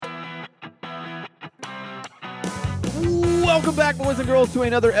Welcome back, boys and girls, to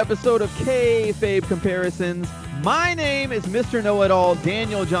another episode of Kayfabe Comparisons. My name is Mr. Know-It-All,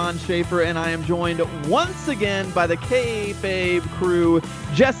 Daniel John Schaefer, and I am joined once again by the Kayfabe crew,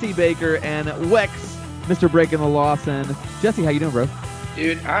 Jesse Baker and Wex, Mr. Breaking the Lawson. Jesse, how you doing, bro?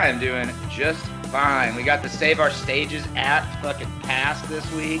 Dude, I am doing just fine. We got the Save Our Stages at fucking pass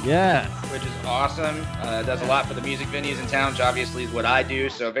this week. Yeah. Which is awesome. Does a lot for the music venues in town, which obviously is what I do.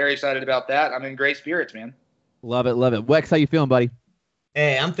 So very excited about that. I'm in great spirits, man. Love it, love it. Wex, how you feeling, buddy?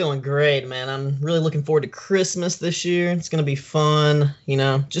 Hey, I'm feeling great, man. I'm really looking forward to Christmas this year. It's going to be fun,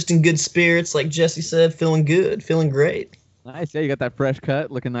 just in good spirits, like Jesse said, feeling good, feeling great. Nice. Yeah, you got that fresh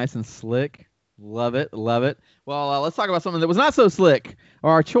cut, looking nice and slick. Love it, love it. Well, let's talk about something that was not so slick.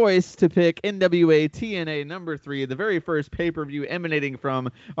 Our choice to pick NWA TNA number 3, the very first pay-per-view emanating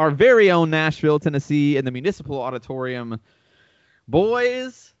from our very own Nashville, Tennessee, in the Municipal Auditorium.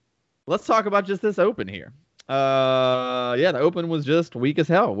 Boys, let's talk about just this open here. The open was just weak as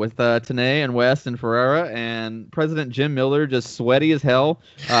hell with Tenay and West and Ferreira, and President Jim Miller just sweaty as hell,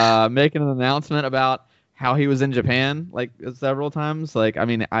 making an announcement about how he was in Japan like several times. Like, I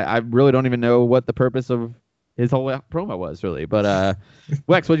mean, I really don't even know what the purpose of his whole promo was, really. But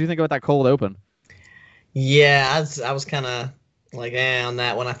Wex, what do you think about that cold open? Yeah, I was kind of like on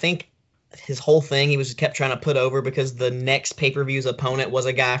that one. I think his whole thing he was kept trying to put over because the next pay-per-view's opponent was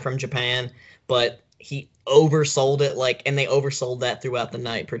a guy from Japan, but he oversold it, and they oversold that throughout the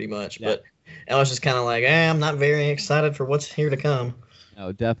night pretty much. Yeah. But I was just kind of like, I'm not very excited for what's here to come.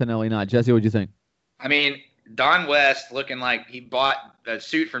 No, definitely not. Jesse, what'd you think? I mean, Don West looking like he bought a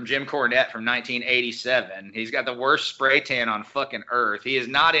suit from Jim Cornette from 1987. He's got the worst spray tan on fucking earth. He is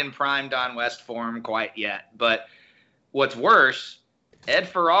not in prime Don West form quite yet. But what's worse, Ed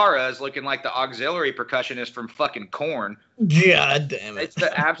Ferrara is looking like the auxiliary percussionist from fucking Korn. God damn it. It's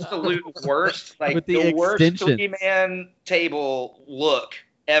the absolute worst, with the worst three-man table look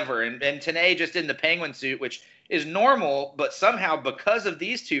ever. And Tenay just in the penguin suit, which is normal, but somehow because of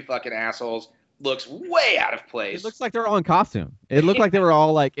these two fucking assholes, looks way out of place. It looks like they're all in costume. It looked like they were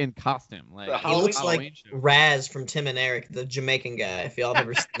all in costume. He looks like Raz from Tim and Eric, the Jamaican guy. If y'all have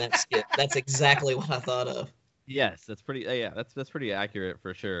ever seen that skit, that's exactly what I thought of. Yes, that's pretty. That's pretty accurate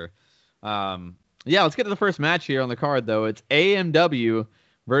for sure. Let's get to the first match here on the card, though. It's AMW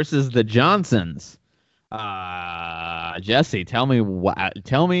versus the Johnsons. Jesse, tell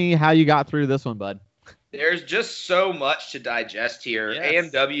me how you got through this one, bud. There's just so much to digest here.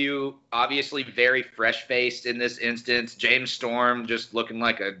 Yes. AMW, obviously very fresh-faced in this instance. James Storm just looking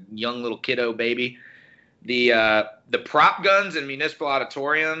like a young little kiddo baby. The prop guns in Municipal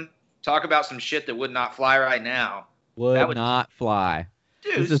Auditorium, talk about some shit that would not fly right now. Would not fly.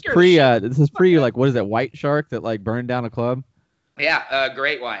 Dude, this is pre what is that, White Shark that burned down a club? Yeah,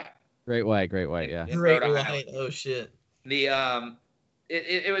 Great White. Great White, yeah. Great White, oh shit.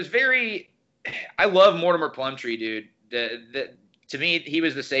 It was very... I love Mortimer Plumtree, dude. To me, he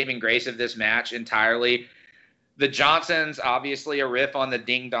was the saving grace of this match entirely. The Johnsons, obviously a riff on the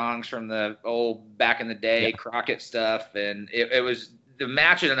ding-dongs from the old back in the day Crockett stuff, and it was the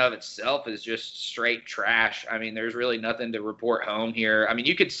match in and of itself is just straight trash. I mean, there's really nothing to report home here. I mean,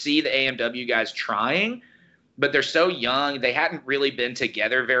 you could see the AMW guys trying, but they're so young. They hadn't really been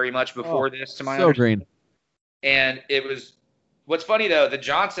together very much before this, to my understanding. Green. And it was... What's funny, though, the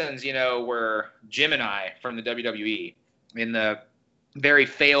Johnsons, were Jim and I from the WWE in the very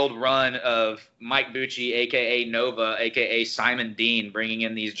failed run of Mike Bucci, a.k.a. Nova, a.k.a. Simon Dean, bringing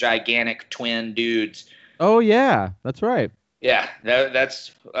in these gigantic twin dudes. Oh, yeah, that's right. Yeah,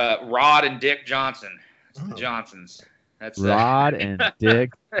 that's Rod and Dick Johnson. The Johnsons. That's Rod and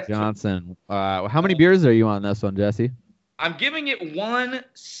Dick Johnson. How many beers are you on this one, Jesse? I'm giving it 1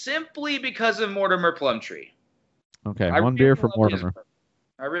 simply because of Mortimer Plumtree. Okay, 1 beer for Mortimer.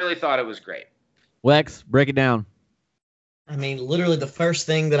 I really thought it was great. Wex, break it down. I mean, literally the first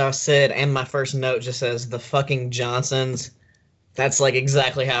thing that I said and my first note just says the fucking Johnsons. That's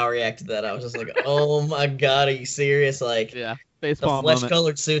exactly how I reacted to that. I was just like, oh my God, are you serious? The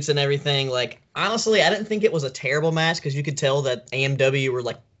flesh-colored suits and everything. Honestly, I didn't think it was a terrible match because you could tell that AMW were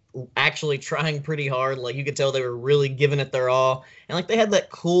actually trying pretty hard. You could tell they were really giving it their all. And they had that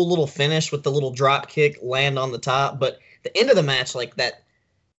cool little finish with the little drop kick land on the top. But the end of the match, that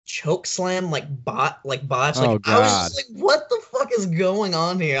choke slam, botch. Oh, God. I was just what the fuck is going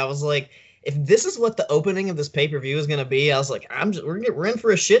on here? I was like, if this is what the opening of this pay-per-view is going to be, I was like, we're in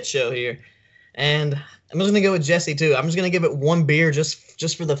for a shit show here. And I'm just going to go with Jesse, too. I'm just going to give it 1 beer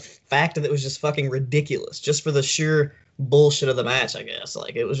just for the fact that it was just fucking ridiculous. Just for the sheer bullshit of the match, I guess.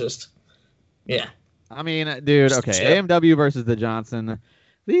 It was just, yeah. I mean, dude, okay, AMW versus the Johnson.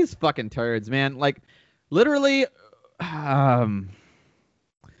 These fucking turds, man. Literally,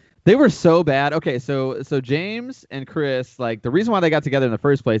 They were so bad. Okay, so James and Chris, like the reason why they got together in the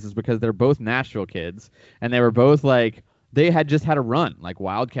first place is because they're both Nashville kids, and they were both like they had just had a run. Like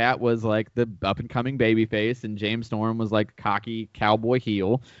Wildcat was like the up and coming baby face, and James Storm was like cocky cowboy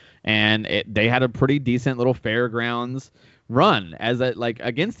heel, and they had a pretty decent little fairgrounds run as a, like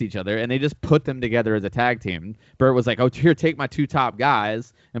against each other, and they just put them together as a tag team. Burt was like, "Oh, here, take my two top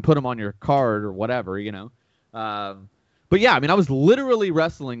guys and put them on your card or whatever," you know. But yeah, I mean, I was literally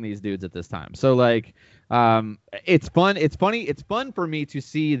wrestling these dudes at this time. So like, it's fun. It's funny. It's fun for me to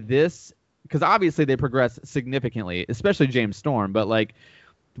see this because obviously they progress significantly, especially James Storm. But like,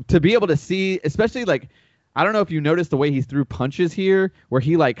 to be able to see, especially like, I don't know if you noticed the way he threw punches here, where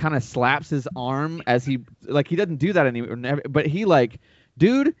he like kind of slaps his arm as he doesn't do that anymore. But he like,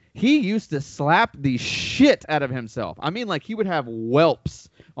 dude, he used to slap the shit out of himself. I mean, like he would have whelps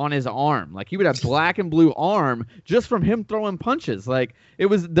on his arm. Like he would have black and blue arm just from him throwing punches. Like it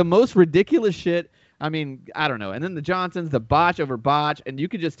was the most ridiculous shit. I mean, I don't know. And then the Johnsons, the botch over botch, and you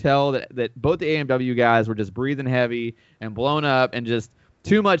could just tell that both the AMW guys were just breathing heavy and blown up and just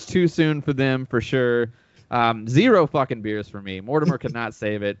too much too soon for them for sure. 0 fucking beers for me. Mortimer could not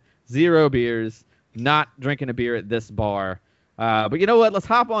save it. 0 beers. Not drinking a beer at this bar. But you know what? Let's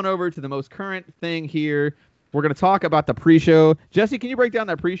hop on over to the most current thing here. We're going to talk about the pre-show. Jesse, can you break down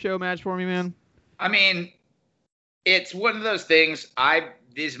that pre-show match for me, man? I mean, it's one of those things.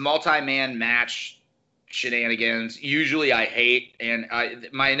 These multi-man match shenanigans, usually I hate. And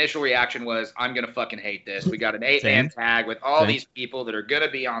my initial reaction was, I'm going to fucking hate this. We got an 8-man tag with all these people that are going to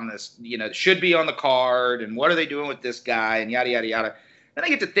be on this, should be on the card. And what are they doing with this guy? And yada, yada, yada. Then I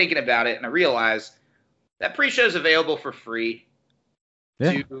get to thinking about it, and I realize that pre-show is available for free.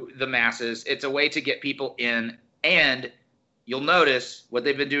 To the masses. It's a way to get people in, and you'll notice what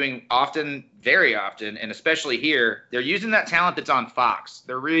they've been doing often, very often, and especially here, they're using that talent that's on Fox.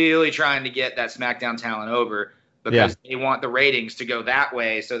 They're really trying to get that SmackDown talent over because they want the ratings to go that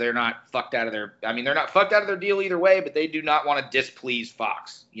way, so they're not fucked out of their – I mean, they're not fucked out of their deal either way, but they do not want to displease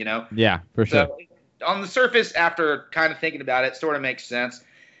Fox, you know? Yeah, for sure. So on the surface, after kind of thinking about it, sort of makes sense.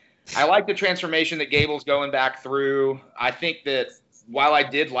 I like the transformation that Gable's going back through. I think that – while I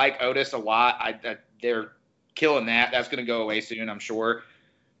did like Otis a lot, they're killing that. That's going to go away soon, I'm sure.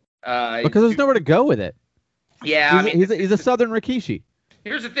 Because there's nowhere to go with it. Yeah, he's a Southern Rikishi.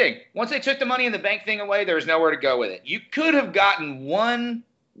 Here's the thing. Once they took the Money in the Bank thing away, there was nowhere to go with it. You could have gotten one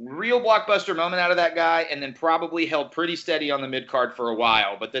real blockbuster moment out of that guy and then probably held pretty steady on the mid-card for a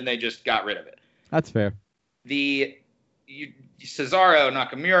while, but then they just got rid of it. That's fair. Cesaro,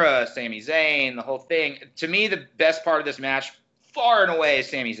 Nakamura, Sami Zayn, the whole thing. To me, the best part of this match far and away is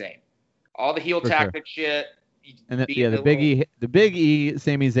Sami Zayn. All the heel tactic shit. And the Big E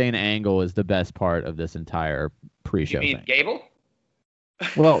Sami Zayn angle is the best part of this entire pre-show. You mean thing. Gable?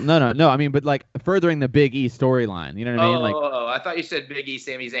 Well, no. I mean, but like furthering the Big E storyline. You know what I mean? Oh, I thought you said Big E,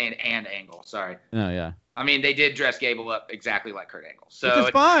 Sami Zayn, and Angle. Sorry. No, yeah. I mean, they did dress Gable up exactly like Kurt Angle. So which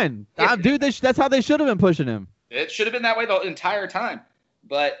is fine. Dude, that's how they should have been pushing him. It should have been that way the entire time.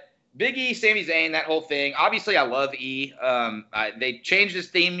 But Big E, Sami Zayn, that whole thing. Obviously, I love E. They changed his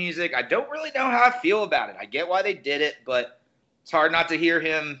theme music. I don't really know how I feel about it. I get why they did it, but it's hard not to hear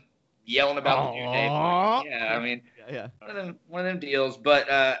him yelling about the New Day. Yeah, I mean, one of them deals.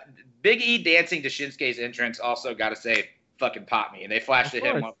 But Big E dancing to Shinsuke's entrance also, got to say, fucking popped me. And they flashed at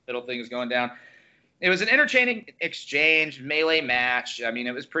him while the little thing was going down. It was an entertaining exchange, melee match. I mean,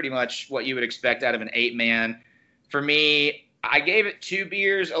 it was pretty much what you would expect out of an 8-man. For me, I gave it 2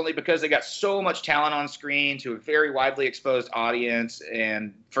 beers only because they got so much talent on screen to a very widely exposed audience.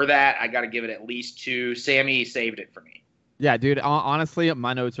 And for that, I got to give it at least 2. Sammy saved it for me. Yeah, dude, honestly,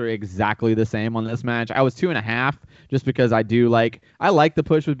 my notes are exactly the same on this match. I was 2.5 just because I like the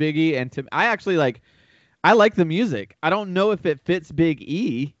push with Big E. And I like the music. I don't know if it fits Big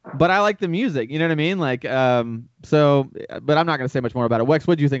E, but I like the music. You know what I mean? But I'm not going to say much more about it. Wex,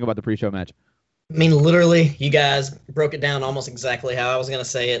 what do you think about the pre-show match? I mean, literally, you guys broke it down almost exactly how I was going to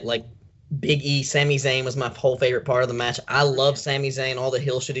say it. Like, Big E, Sami Zayn was my whole favorite part of the match. I love Sami Zayn, all the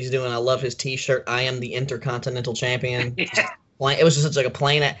heel shit he's doing. I love his T-shirt. I am the Intercontinental Champion. It was just such like a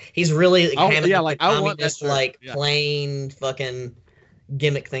plain. He's really plain fucking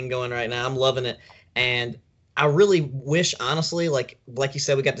gimmick thing going right now. I'm loving it, and I really wish, honestly, like you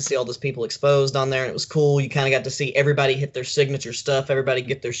said, we got to see all those people exposed on there, and it was cool. You kind of got to see everybody hit their signature stuff, everybody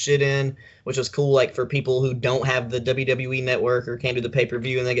get their shit in, which was cool, like for people who don't have the WWE network or can't do the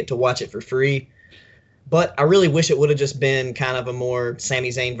pay-per-view, and they get to watch it for free. But I really wish it would have just been kind of a more Sami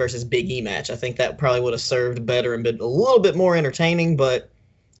Zayn versus Big E match. I think that probably would have served better and been a little bit more entertaining, but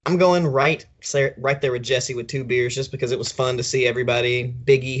I'm going right there with Jesse with 2 beers, just because it was fun to see everybody.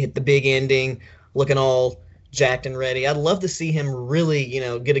 Big E hit the big ending, looking all jacked and ready. I'd love to see him really,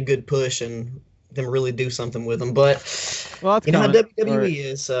 get a good push and them really do something with him. But Well, it's you know how coming. WWE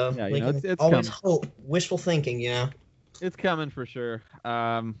is, so Yeah, we can it's always coming. hope. Wishful thinking, It's coming for sure.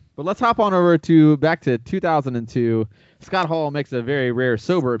 But let's hop on over back to 2002. Scott Hall makes a very rare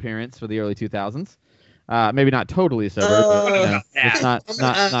sober appearance for the early 2000s. Maybe not totally sober, but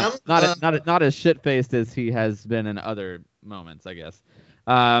it's not as shit faced as he has been in other moments, I guess.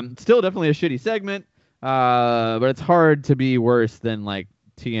 Still definitely a shitty segment, but it's hard to be worse than like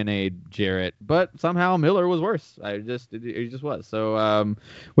TNA Jarrett. But somehow Miller was worse. It just was. So,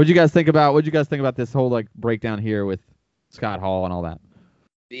 what'd you guys think about this whole like breakdown here with Scott Hall and all that?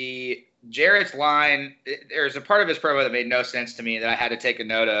 The Jarrett's line, there's a part of his promo that made no sense to me that I had to take a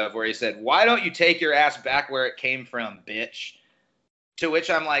note of, where he said, "Why don't you take your ass back where it came from, bitch?" To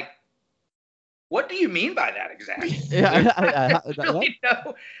which I'm like, what do you mean by that exactly? Yeah, I really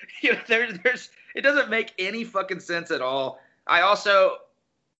know. It doesn't make any fucking sense at all.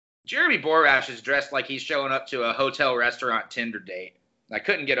 Jeremy Borash is dressed like he's showing up to a hotel restaurant Tinder date. I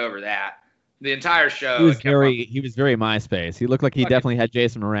couldn't get over that. The entire show. He was very MySpace. He looked like he definitely had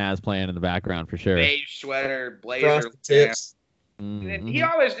Jason Mraz playing in the background for sure. Beige sweater, blazer. Frosted tips. And he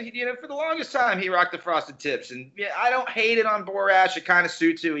always, for the longest time, he rocked the frosted tips. And yeah, I don't hate it on Borash. It kind of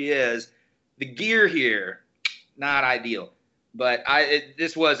suits who he is. The gear here, not ideal. But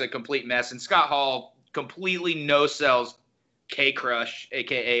this was a complete mess. And Scott Hall completely no-sells K-Crush,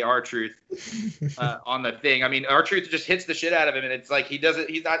 a.k.a. R-Truth, on the thing. I mean, R-Truth just hits the shit out of him, and it's like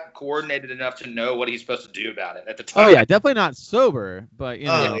he's not coordinated enough to know what he's supposed to do about it at the time. Oh, yeah, definitely not sober, but,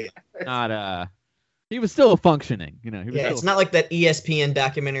 not he was still functioning, It's not like that ESPN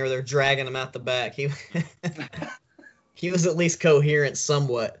documentary where they're dragging him out the back. He was at least coherent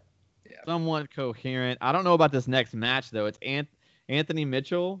somewhat. Yeah. Somewhat coherent. I don't know about this next match, though. It's Anthony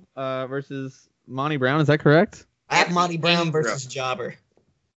Mitchell versus Monty Brown. Is that correct? At Monty Brown versus Jobber.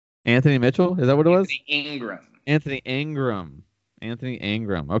 Anthony Mitchell? Is that what it was? Anthony Ingram.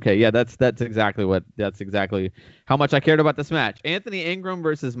 Okay, yeah, that's exactly how much I cared about this match. Anthony Ingram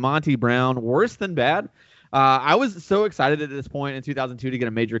versus Monty Brown, worse than bad. I was so excited at this point in 2002 to get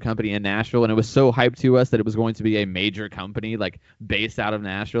a major company in Nashville, and it was so hyped to us that it was going to be a major company, like based out of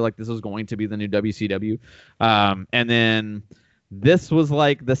Nashville, like this was going to be the new WCW. And then this was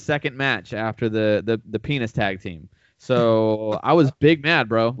like the second match after the penis tag team. So I was big mad,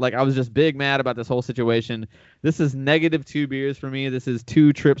 bro. Like I was just big mad about this whole situation. This is -2 beers for me. This is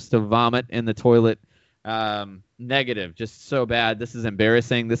 2 trips to vomit in the toilet. Negative, just so bad. This is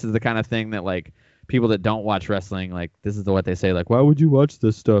embarrassing. This is the kind of thing that like people that don't watch wrestling, like this is what they say, like, why would you watch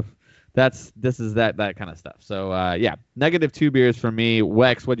this stuff? This is that kind of stuff. So yeah, -2 beers for me.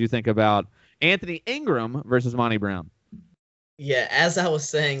 Wex, what do you think about Anthony Ingram versus Monty Brown? Yeah, as I was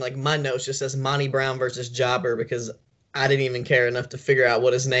saying, like my notes just says Monty Brown versus Jobber because I didn't even care enough to figure out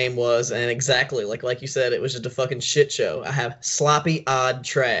what his name was, and exactly like you said, it was just a fucking shit show. I have sloppy, odd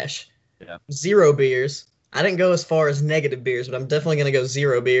trash. Yeah. 0 beers. I didn't go as far as negative beers, but I'm definitely gonna go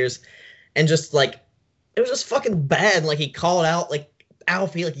 0 beers. And just like it was just fucking bad. Like he called out like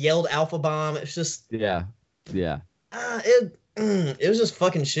Alpha, he like yelled Alpha Bomb. It's just yeah. It was just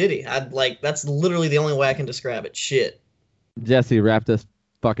fucking shitty. That's literally the only way I can describe it. Shit. Jesse, wrap this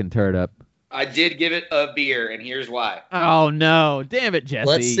fucking turd up. I did give it a beer, and here's why. Oh, no. Damn it, Jesse.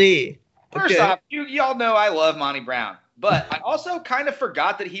 Let's see. First off, y'all know I love Monty Brown, but I also kind of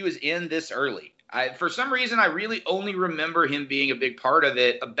forgot that he was in this early. For some reason, I really only remember him being a big part of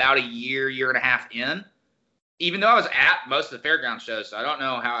it about a year and a half in, even though I was at most of the Fairground shows, so I don't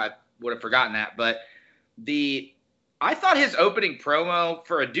know how I would have forgotten that. But I thought his opening promo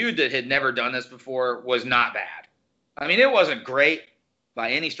for a dude that had never done this before was not bad. I mean, it wasn't great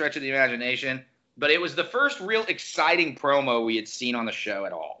by any stretch of the imagination, but it was the first real exciting promo we had seen on the show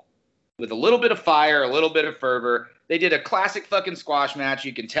at all. With a little bit of fire, a little bit of fervor. They did a classic fucking squash match.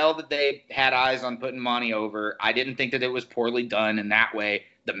 You can tell that they had eyes on putting Monty over. I didn't think that it was poorly done in that way.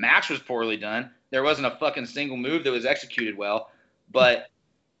 The match was poorly done. There wasn't a fucking single move that was executed well, but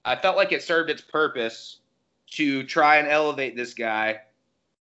I felt like it served its purpose to try and elevate this guy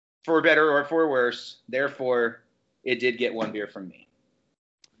for better or for worse. Therefore, it did get 1 beer from me.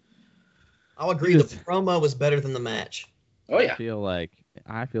 I'll agree. The promo was better than the match. Oh yeah.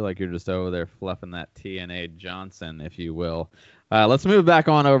 I feel like you're just over there fluffing that TNA Johnson, if you will. Let's move back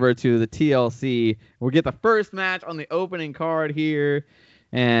on over to the TLC. We'll get the first match on the opening card here,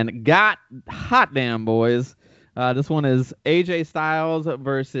 and hot damn boys. This one is AJ Styles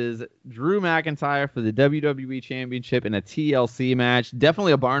versus Drew McIntyre for the WWE Championship in a TLC match.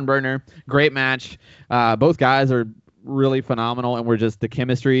 Definitely a barn burner. Great match. Both guys are really phenomenal, and the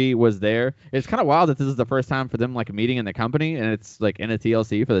chemistry was there. It's kind of wild that this is the first time for them like meeting in the company, and it's like in a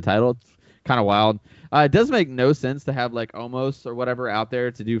TLC for the title. It's kind of wild. It does make no sense to have like Omos or whatever out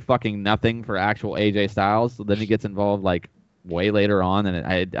there to do fucking nothing for actual AJ Styles. So then he gets involved like way later on, and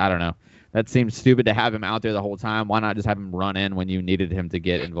I don't know. That seems stupid to have him out there the whole time. Why not just have him run in when you needed him to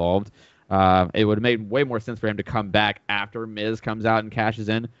get involved? It would have made way more sense for him to come back after Miz comes out and cashes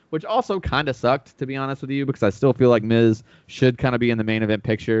in, which also kind of sucked, to be honest with you, because I still feel like Miz should kind of be in the main event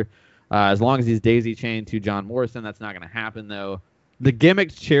picture. As long as he's daisy chained to John Morrison, that's not going to happen, though. The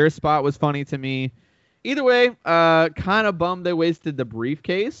gimmick chair spot was funny to me. Either way, kind of bummed they wasted the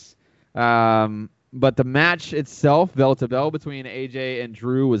briefcase. But the match itself, bell to bell, between AJ and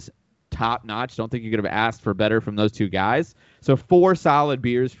Drew was top notch. Don't think you could have asked for better from those two guys. So 4 solid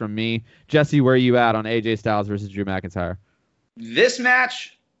beers from me. Jesse, where are you at on AJ Styles versus Drew McIntyre? This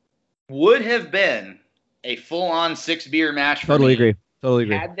match would have been a full-on 6-beer match for Totally me.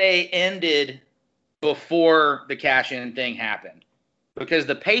 agree. Had they ended before the cash-in thing happened. Because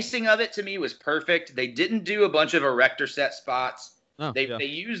the pacing of it to me was perfect. They didn't do a bunch of erector set spots. They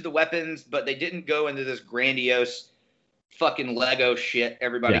used the weapons, but they didn't go into this grandiose fucking Lego shit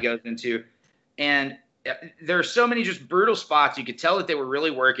everybody goes into. And there are so many just brutal spots. You could tell that they were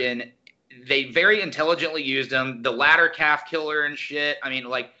really working. They very intelligently used them. The ladder calf killer and shit. I mean,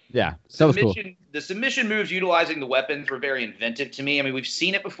 like, that was cool. The submission moves utilizing the weapons were very inventive to me. I mean, we've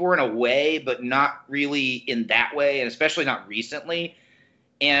seen it before in a way, but not really in that way, and especially not recently.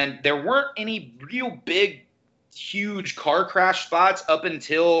 And there weren't any real big, huge car crash spots up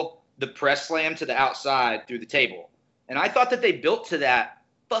until the press slam to the outside through the table. And I thought that they built to that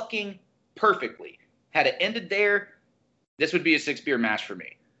fucking perfectly. Had it ended there, this would be a 6-beer match for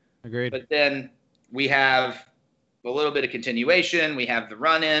me. Agreed. But then we have a little bit of continuation. We have the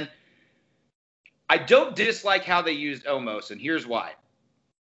run-in. I don't dislike how they used Omos, and here's why.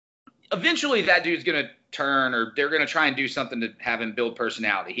 Eventually, that dude's going to turn, or they're going to try and do something to have him build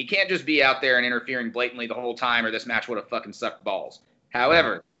personality. He can't just be out there and interfering blatantly the whole time, or this match would have fucking sucked balls.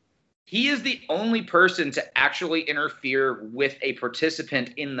 However, he is the only person to actually interfere with a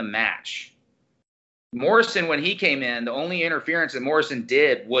participant in the match. Morrison, when he came in, the only interference that Morrison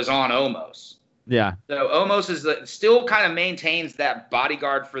did was on Omos. Yeah. So Omos still kind of maintains that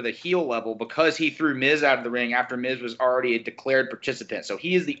bodyguard for the heel level because he threw Miz out of the ring after Miz was already a declared participant. So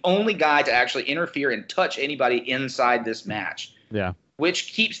he is the only guy to actually interfere and touch anybody inside this match. Yeah.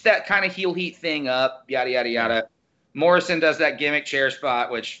 Which keeps that kind of heel heat thing up, yada, yada, yada. Morrison does that gimmick chair spot,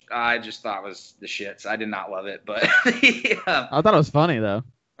 which I just thought was the shits. I did not love it, but I thought it was funny, though.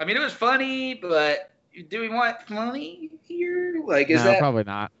 I mean, it was funny, but do we want funny here? Like, no, probably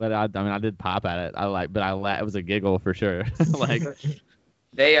not. But I mean, I did pop at it. It was a giggle for sure. Like,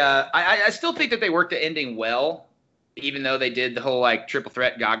 I still think that they worked the ending well, even though they did the whole like triple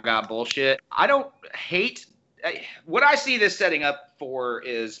threat gaga bullshit. I don't hate what I see this setting up for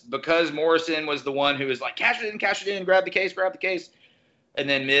is because Morrison was the one who was like cash it in, grab the case, and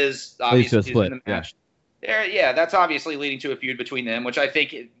then Miz obviously is in the match. Yeah, that's obviously leading to a feud between them, which I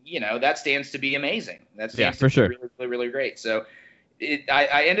think, that stands to be amazing. That stands to be really, really, really great. So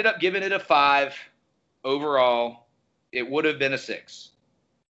I ended up giving it a 5 overall. It would have been a 6.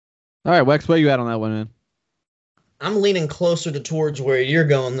 All right, Wex, where you at on that one, man? I'm leaning closer towards where you're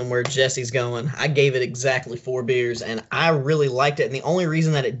going than where Jesse's going. I gave it exactly 4 beers, and I really liked it. And the only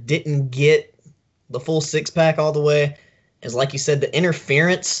reason that it didn't get the full 6-pack all the way is, like you said, the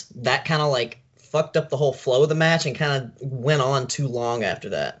interference, that kind of like fucked up the whole flow of the match and kind of went on too long after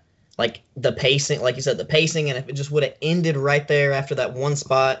that. Like the pacing, like you said, the pacing, and if it just would have ended right there after that one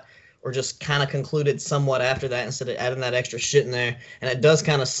spot, or just kind of concluded somewhat after that instead of adding that extra shit in there. And it does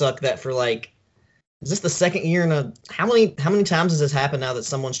kind of suck that for like, is this the second year in a, how many times has this happened now that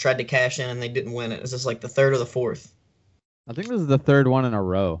someone's tried to cash in and they didn't win it? Is this like the 3rd or the 4th? I think this is the 3rd one in a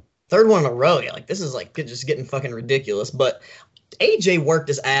row. 3rd one in a row, yeah. Like this is like just getting fucking ridiculous. But AJ worked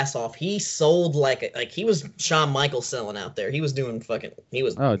his ass off. He sold like he was Shawn Michaels selling out there. He was doing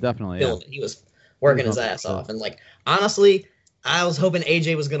definitely. Yeah. He was working his ass off. And like honestly, I was hoping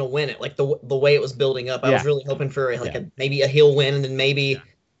AJ was gonna win it. Like the way it was building up, I was really hoping for maybe a heel win, and then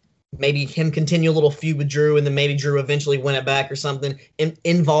maybe him continue a little feud with Drew, and then maybe Drew eventually win it back or something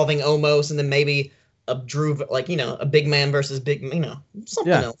involving Omos, and then maybe a Drew a big man versus big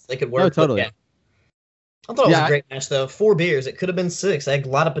something else they could work. No, totally. I thought it was a great match, though. 4 beers. It could have been 6. It had a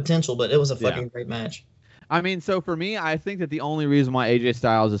lot of potential, but it was a fucking great match. I mean, so for me, I think that the only reason why AJ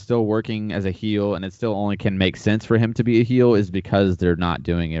Styles is still working as a heel and it still only can make sense for him to be a heel is because they're not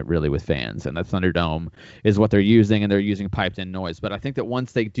doing it really with fans. And the Thunderdome is what they're using, and they're using piped in noise. But I think that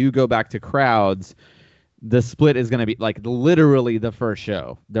once they do go back to crowds, the split is going to be like literally the first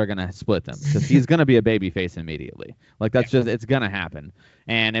show. They're going to split them because he's going to be a babyface immediately. Like that's just, it's going to happen.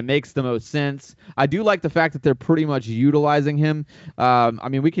 And it makes the most sense. I do like the fact that they're pretty much utilizing him. I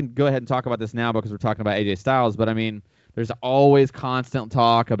mean, we can go ahead and talk about this now because we're talking about AJ Styles, but I mean, there's always constant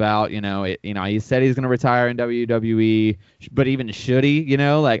talk about, he said he's going to retire in WWE, but even should he,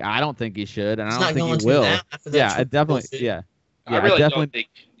 like, I don't think he should. And I don't think he will. Yeah, it definitely. Yeah. I really don't think,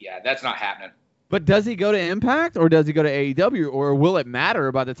 that's not happening. But does he go to Impact or does he go to AEW, or will it matter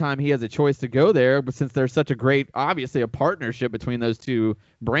by the time he has a choice to go there? But since there's such a great, obviously, a partnership between those two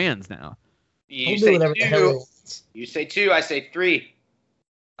brands now. You say two. You say two. I say three.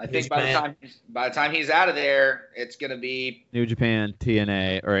 I think by the time he's out of there, it's gonna be New Japan,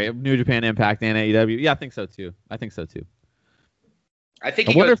 TNA, or New Japan, Impact, and AEW. Yeah, I think so too. I think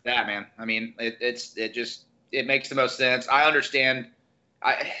he goes to that, man. I mean, it makes the most sense. I understand.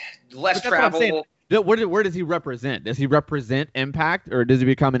 Less travel. Where does he represent? Does he represent Impact, or does he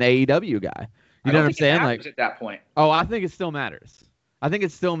become an AEW guy? You know what I'm saying? Like at that point. Oh, I think it still matters.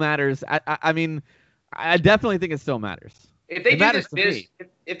 I mean, I definitely think it still matters. If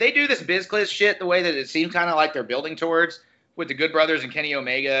they do this BizCliz shit the way that it seems kind of like they're building towards, with the Good Brothers and Kenny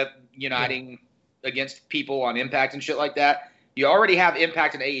Omega uniting against people on Impact and shit like that, you already have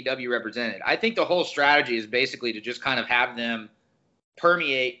Impact and AEW represented. I think the whole strategy is basically to just kind of have them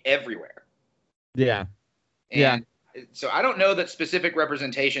permeate everywhere. Yeah. So I don't know that specific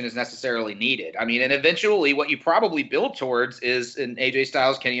representation is necessarily needed. I mean, and eventually what you probably build towards is an AJ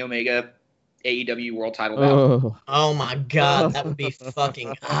Styles, Kenny Omega, AEW World Title battle. Oh my God, that would be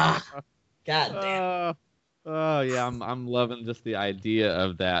fucking God damn. Oh yeah, I'm loving just the idea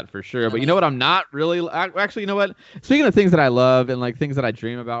of that for sure. But you know what? I'm not really. Actually, you know what? Speaking of things that I love and like things that I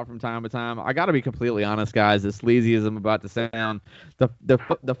dream about from time to time, I got to be completely honest, guys. As sleazy as I'm about to sound,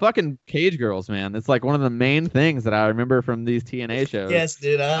 the fucking Cage Girls, man. It's like one of the main things that I remember from these TNA shows. Yes,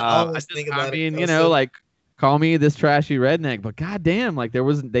 dude. I always think about it. I mean, like, call me this trashy redneck, but goddamn, like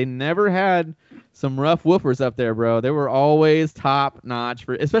they never had some rough whoopers up there, bro. They were always top notch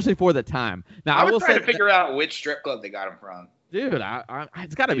especially for the time. Now I was trying to figure out which strip club they got them from. Dude,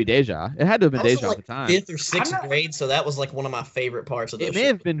 it's got to be Deja. It had to have been Deja at the time. 5th or 6th grade, so that was like one of my favorite parts of those. It may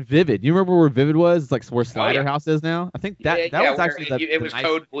have been Vivid. You remember where Vivid was? It's like where Slider House is now. I think that was actually it was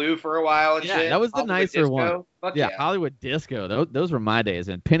Code Blue for a while and shit. That was the nicer one. Hollywood Disco. Those were my days.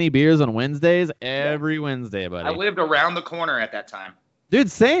 And Penny Beers on Wednesdays, every Wednesday, buddy. I lived around the corner at that time. Dude,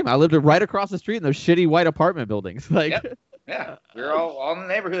 same. I lived right across the street in those shitty white apartment buildings. Like, yeah, we were all in the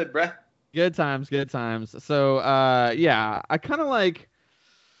neighborhood, bruh. Good times. So, I kind of like.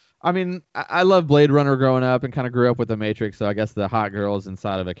 I mean, I love Blade Runner growing up and kind of grew up with The Matrix, so I guess the hot girls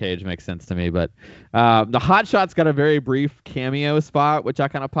inside of a cage makes sense to me. But the Hot Shots got a very brief cameo spot, which I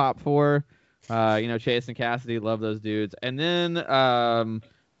kind of pop for. Chase and Cassidy, love those dudes. And then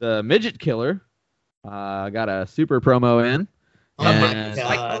the Midget Killer got a super promo in. And,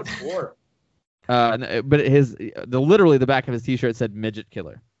 but literally the back of his t-shirt said Midget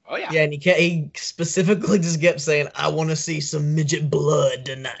Killer. Oh yeah. Yeah, and he specifically just kept saying, "I want to see some midget blood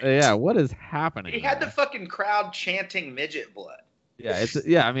tonight." Yeah, what is happening? He had the fucking crowd chanting midget blood. Yeah,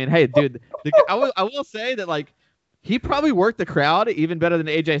 I mean, hey, dude, I will say that like he probably worked the crowd even better than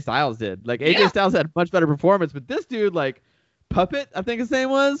AJ Styles did. Like AJ Styles had a much better performance, but this dude, like Puppet, I think his name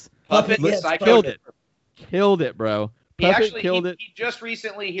was Puppet, killed it, bro. He just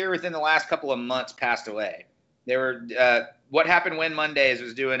recently, here within the last couple of months, passed away. They were What Happened When Mondays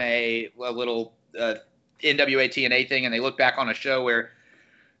was doing a little NWA TNA thing, and they looked back on a show where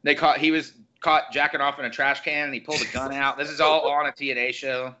he was caught jacking off in a trash can, and he pulled a gun out. This is all on a TNA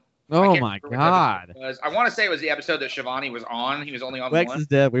show. Oh my God! I want to say it was the episode that Shivani was on. He was only on Lex one. Is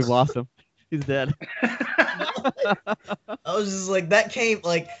dead. We've lost him. He's dead. I was just like, that came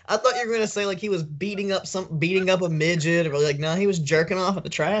like I thought you were gonna say like he was beating up a midget, or like no, he was jerking off at the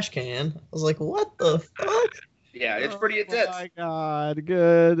trash can. I was like, what the fuck? Yeah, it's pretty intense. Oh my God,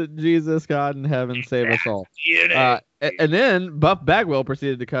 good Jesus, God in heaven, save us all. And then Buff Bagwell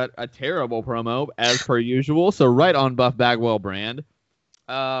proceeded to cut a terrible promo as per usual. So right on Buff Bagwell brand.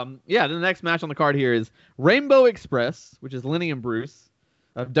 The next match on the card here is Rainbow Express, which is Lenny and Bruce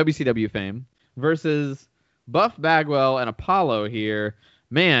of WCW fame, versus Buff Bagwell and Apollo here.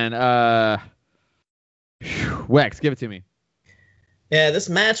 Man, Wex, give it to me. Yeah, this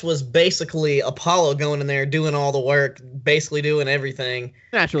match was basically Apollo going in there doing all the work, basically doing everything.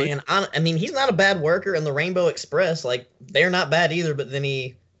 Naturally. And I mean, he's not a bad worker, and the Rainbow Express, like, they're not bad either, but then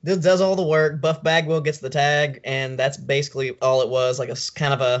he just does all the work. Buff Bagwell gets the tag, and that's basically all it was, like a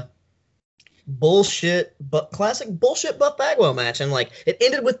kind of a bullshit, but classic bullshit Buff Bagwell match. And, like, it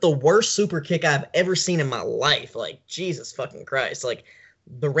ended with the worst super kick I've ever seen in my life. Like, Jesus fucking Christ. Like,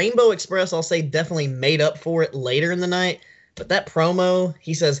 the Rainbow Express, I'll say, definitely made up for it later in the night. But that promo,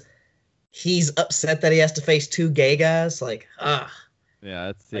 he says he's upset that he has to face two gay guys. Like,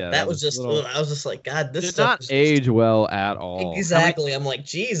 Yeah, that was just. I was just like, God, this did stuff not age well at all. Exactly. I'm like,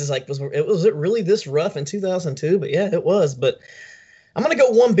 Jesus, like, was it really this rough in 2002? But yeah, it was. But I'm gonna go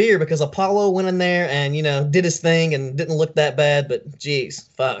one beer because Apollo went in there and did his thing and didn't look that bad. But geez,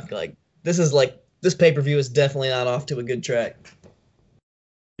 fuck, like this pay-per-view is definitely not off to a good track.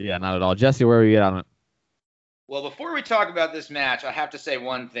 Yeah, not at all. Jesse, where are you at on it? Well, before we talk about this match, I have to say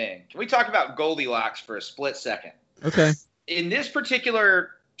one thing. Can we talk about Goldilocks for a split second? Okay. In this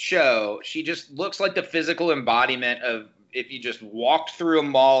particular show, she just looks like the physical embodiment of if you just walked through a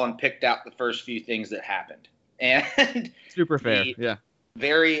mall and picked out the first few things that happened. And super fair. Yeah.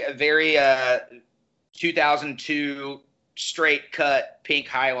 Very, very 2002 straight cut, pink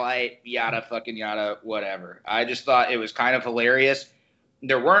highlight, yada fucking yada, whatever. I just thought it was kind of hilarious.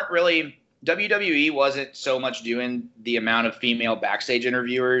 There weren't really... WWE wasn't so much doing the amount of female backstage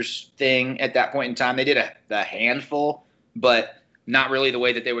interviewers thing at that point in time. They did a handful, but not really the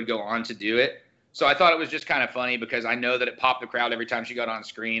way that they would go on to do it. So I thought it was just kind of funny because I know that it popped the crowd every time she got on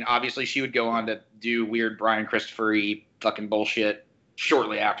screen. Obviously, she would go on to do weird Brian Christopher-y fucking bullshit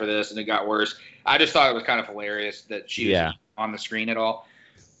shortly after this, and it got worse. I just thought it was kind of hilarious that she was on the screen at all.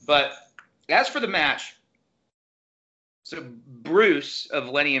 But as for the match... So Bruce of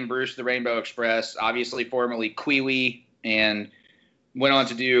Lenny and Bruce, the Rainbow Express, obviously formerly Kwee, and went on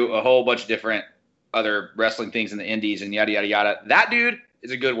to do a whole bunch of different other wrestling things in the indies and yada, yada, yada. That dude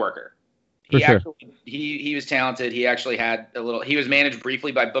is a good worker. He was talented. He actually had he was managed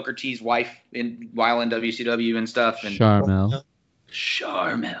briefly by Booker T's wife while in WCW and stuff. And Sharmell.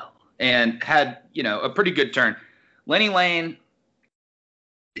 And had, a pretty good turn. Lenny Lane...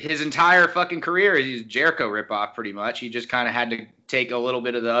 His entire fucking career is Jericho ripoff, pretty much. He just kind of had to take a little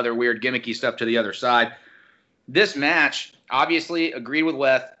bit of the other weird gimmicky stuff to the other side. This match, obviously, agreed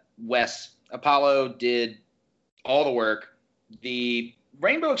with Wes. Apollo did all the work. The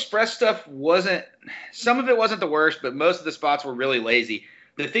Rainbow Express stuff some of it wasn't the worst, but most of the spots were really lazy.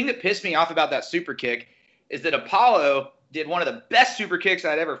 The thing that pissed me off about that super kick is that Apollo did one of the best super kicks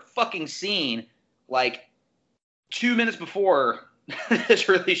I'd ever fucking seen, like 2 minutes before this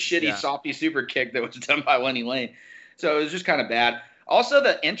really shitty softy super kick that was done by Lenny Lane. So it was just kind of bad. Also,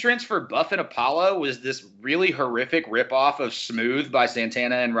 the entrance for Buff and Apollo was this really horrific ripoff of Smooth by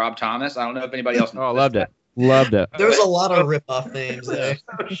Santana and Rob Thomas. I don't know if anybody else knows. Oh, loved it. Loved it. There's a lot of ripoff names there.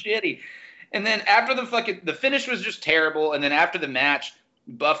 So shitty. And then after the finish was just terrible. And then after the match,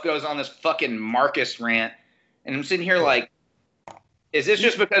 Buff goes on this fucking Marcus rant. And I'm sitting here like, is this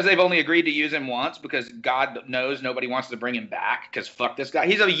just because they've only agreed to use him once? Because God knows nobody wants to bring him back. Because fuck this guy.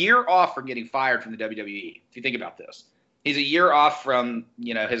 He's a year off from getting fired from the WWE. If you think about this, he's a year off from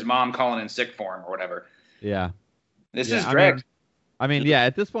his mom calling in sick for him or whatever. Yeah. This is Greg. I mean,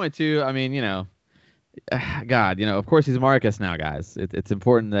 at this point too. I mean, God, of course he's Marcus now, guys. It's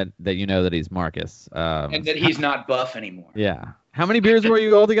important that you know that he's Marcus. And that he's not Buff anymore. Yeah. How many beers were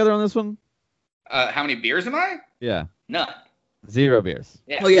you all together on this one? How many beers am I? Yeah. None. 0 beers.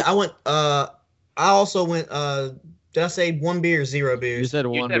 Yeah. Oh yeah, I went. I also went. Did I say 1 beer, 0 beers? You said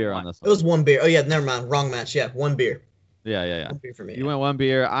one beer on this one. It was 1 beer. Oh yeah, never mind. Wrong match. Yeah, 1 beer. Yeah. 1 beer for me. You went 1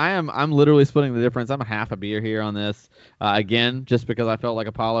 beer. I'm literally splitting the difference. I'm a half a beer here on this. Again, just because I felt like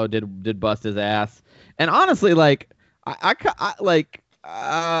Apollo did bust his ass. And honestly, like I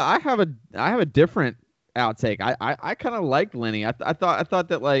have a different outtake. I kind of liked Lenny. I thought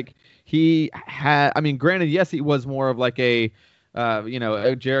that like he had. I mean, granted, yes, he was more of like a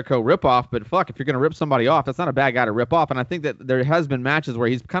Jericho ripoff, but fuck, if you're gonna rip somebody off, that's not a bad guy to rip off. And I think that there has been matches where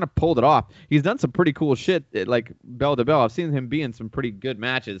he's kind of pulled it off. He's done some pretty cool shit, like bell to bell. I've seen him be in some pretty good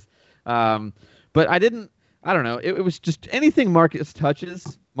matches. But I don't know. It was just anything Marcus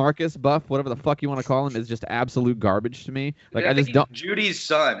touches, Marcus, Buff, whatever the fuck you want to call him, is just absolute garbage to me. Like I just don't. Judy's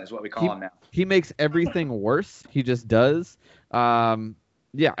son is what we call him now. He makes everything worse. He just does.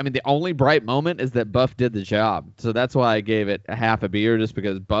 Yeah, I mean, the only bright moment is that Buff did the job. So that's why I gave it a half a beer, just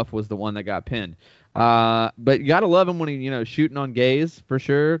because Buff was the one that got pinned. But you gotta love him when he, shooting on gays for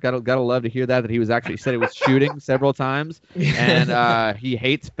sure. Gotta love to hear that he was actually said he was shooting several times, and he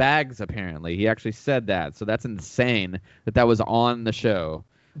hates fags apparently. He actually said that, so that's insane that was on the show.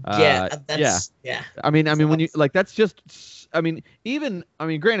 Yeah. I mean, when you like, that's just. I mean,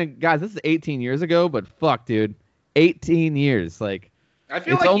 granted, guys, this is 18 years ago, but fuck, dude, 18 years, like. I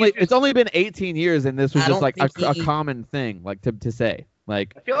feel it's only been 18 years, and this was just like a common thing, like to say.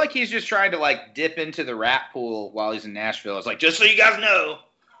 Like, I feel like he's just trying to like dip into the rap pool while he's in Nashville. It's like, just so you guys know,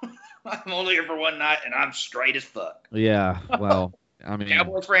 I'm only here for one night and I'm straight as fuck. Yeah, well, I mean,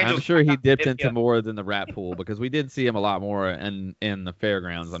 I'm sure he dipped into more than the rap pool because we did see him a lot more in the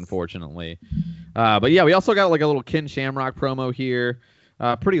fairgrounds, unfortunately. But yeah, we also got like a little Ken Shamrock promo here.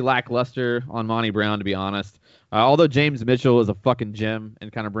 Pretty lackluster on Monty Brown, to be honest. Although James Mitchell is a fucking gem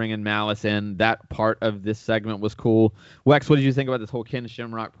and kind of bringing Malice in, that part of this segment was cool. Wex, what did you think about this whole Ken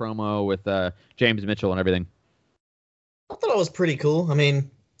Shamrock promo with James Mitchell and everything? I thought it was pretty cool. I mean,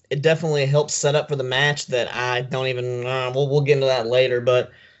 it definitely helps set up for the match that I don't even. We'll get into that later,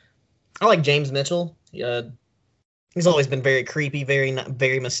 but I like James Mitchell. He's always been very creepy,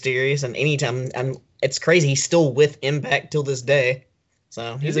 very mysterious, and anytime it's crazy. He's still with Impact till this day.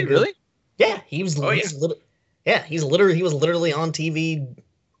 So he's really? Yeah, he was. Yeah, he was literally on TV.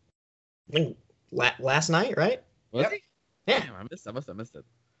 I think last night, right? Was he? Yeah. Damn, I must have missed it.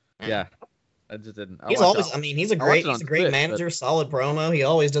 Yeah, I just didn't. He's a great manager, solid promo. He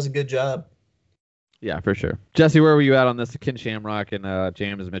always does a good job. Yeah, for sure. Jesse, where were you at on this Ken Shamrock and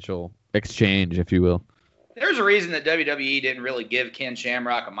James Mitchell exchange, if you will? There's a reason that WWE didn't really give Ken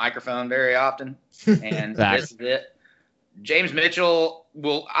Shamrock a microphone very often, and this is it. James Mitchell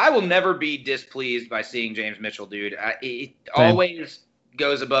I will never be displeased by seeing James Mitchell, dude. He always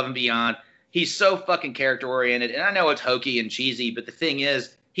goes above and beyond. He's so fucking character oriented, and I know it's hokey and cheesy, but the thing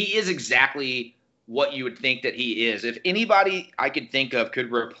is, he is exactly what you would think that he is. If anybody I could think of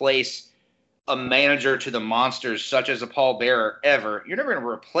could replace a manager to the monsters such as a Paul Bearer ever, you're never going to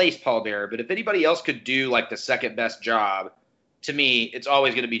replace Paul Bearer, but if anybody else could do like the second best job, to me, it's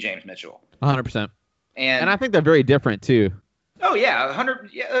always going to be James Mitchell. 100%. And I think they're very different too. Oh yeah, 100.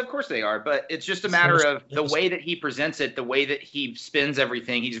 Yeah, of course they are. But it's just a matter of the way that he presents it, the way that he spins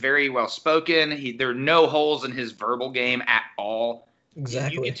everything. He's very well spoken. There are no holes in his verbal game at all.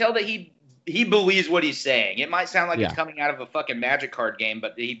 Exactly. You can tell that he believes what he's saying. It might sound like it's coming out of a fucking Magic card game,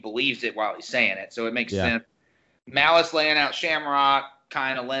 but he believes it while he's saying it, so it makes sense. Malice laying out Shamrock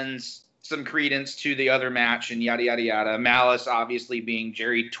kind of lends some credence to the other match and yada yada yada. Malice obviously being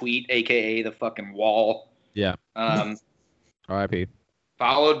Jerry Tweet, aka the fucking Wall. Yeah. R.I.P.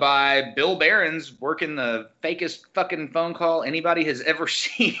 Followed by Bill Behrens working the fakest fucking phone call anybody has ever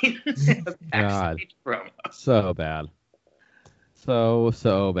seen. God, promo. So bad.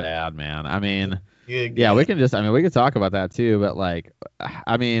 So bad, man. I mean, yeah, we can talk about that too, but like,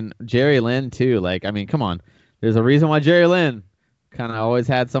 I mean, Jerry Lynn too. Like, I mean, come on. There's a reason why Jerry Lynn kind of always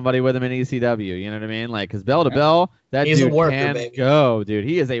had somebody with him in ECW. You know what I mean? Like, because bell to bell, that dude can go, dude.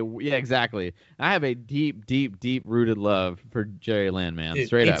 He is exactly. I have a deep rooted love for Jerry Lynn, man. Dude,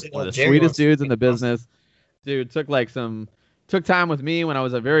 straight up, one of the sweetest dudes in the business. Dude took time with me when I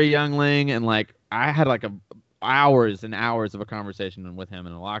was a very youngling, and like I had like hours and hours of a conversation with him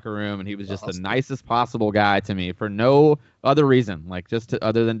in the locker room, and he was just the nicest possible guy to me for no other reason, like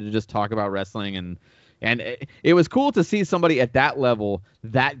other than to just talk about wrestling. And it was cool to see somebody at that level,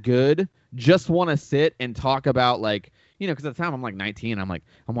 that good, just want to sit and talk about, like, because at the time I'm like 19. I'm like,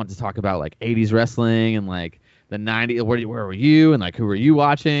 I want to talk about like 80s wrestling and like the 90s. Where were you? And like, who were you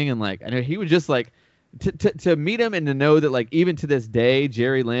watching? And like, I know he was just like, to meet him and to know that like even to this day,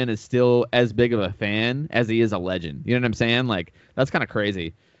 Jerry Lynn is still as big of a fan as he is a legend. You know what I'm saying? Like, that's kind of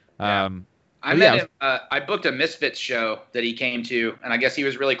crazy. Yeah. I met him. I booked a Misfits show that he came to, and I guess he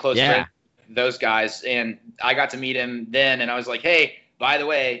was really close to those guys, and I got to meet him then, and I was like, hey, by the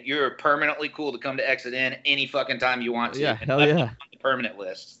way, you're permanently cool to come to Exit In any fucking time you want to. Yeah, hell yeah. On the permanent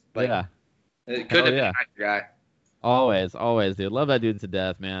list. Like, yeah. It could have been a nice guy. Always, dude. Love that dude to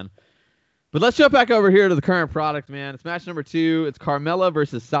death, man. But let's jump back over here to the current product, man. It's match number 2. It's Carmella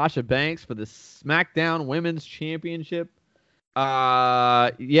versus Sasha Banks for the SmackDown Women's Championship.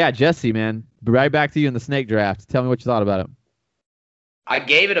 Yeah, Jesse, man. Right back to you in the snake draft. Tell me what you thought about it. I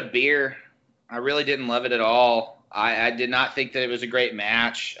gave it a beer. I really didn't love it at all. I did not think that it was a great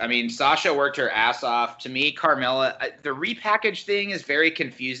match. I mean, Sasha worked her ass off. To me, Carmella, the repackage thing is very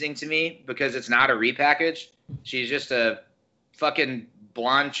confusing to me because it's not a repackage. She's just a fucking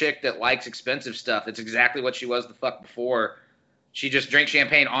blonde chick that likes expensive stuff. It's exactly what she was the fuck before. She just drinks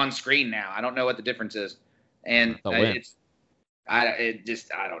champagne on screen now. I don't know what the difference is. And I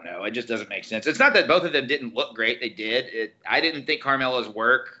don't know. It just doesn't make sense. It's not that both of them didn't look great. They did. I didn't think Carmella's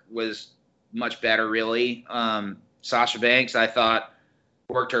work was much better, really. Sasha Banks, I thought,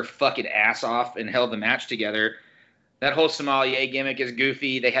 worked her fucking ass off and held the match together. That whole sommelier gimmick is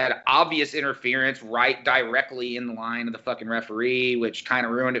goofy. They had obvious interference right directly in the line of the fucking referee, which kind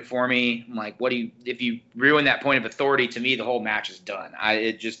of ruined it for me. I'm like, if you ruin that point of authority, to me, the whole match is done.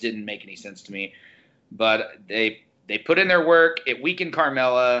 It just didn't make any sense to me. But they put in their work. It weakened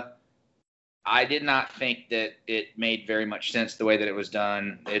Carmella. I did not think that it made very much sense the way that it was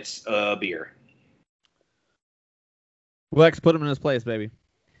done. It's a beer. Lex, put him in his place, baby.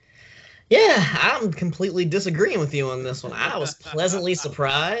 Yeah, I'm completely disagreeing with you on this one. I was pleasantly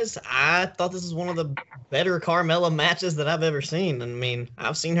surprised. I thought this was one of the better Carmella matches that I've ever seen. I mean,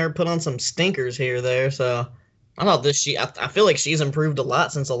 I've seen her put on some stinkers here or there, so I thought I feel like she's improved a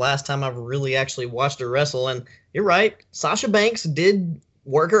lot since the last time I've really actually watched her wrestle. And you're right, Sasha Banks did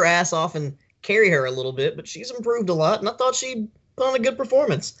work her ass off and carry her a little bit, but she's improved a lot, and I thought she put on a good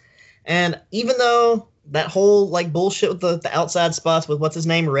performance. And even though that whole like bullshit with the outside spots with what's his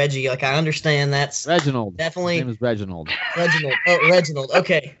name, Reggie, like I understand that's Reginald. Definitely. His name is Reginald. Reginald. Oh, Reginald.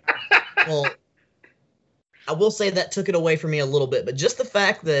 Okay. Well, I will say that took it away from me a little bit, but just the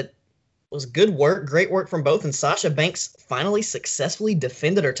fact that it was good work, great work from both, and Sasha Banks finally successfully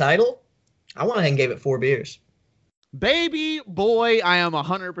defended her title, I went ahead and gave it 4 beers. Baby boy, I am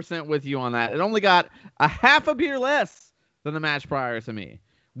 100% with you on that. It only got a half a beer less than the match prior to me.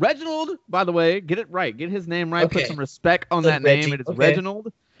 Reginald, by the way, get it right. Get his name right. Okay. Put some respect on that Reggie. name. It is Okay.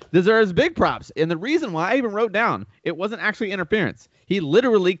 Reginald. Deserves big props. And the reason why I even wrote down, it wasn't actually interference. He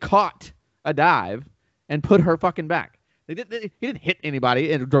literally caught a dive and put her fucking back. He didn't hit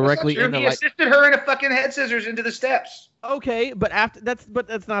anybody and directly in the He assisted her in a fucking head scissors into the steps. Okay, but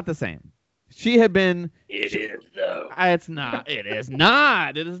that's not the same. She had been. It is though. It's not. It is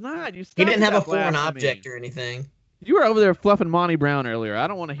not. It is not. You. He didn't have a that foreign blasphemy. object or anything. You were over there fluffing Monty Brown earlier. I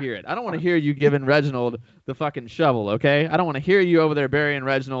don't want to hear it. I don't want to hear you giving Reginald the fucking shovel, okay? I don't want to hear you over there burying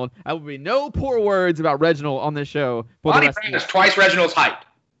Reginald. I will be no poor words about Reginald on this show. Monty Brown is twice Reginald's height.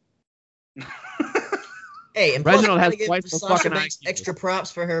 Hey, and Reginald plus, has I give twice the Sasha fucking Banks IQ. extra props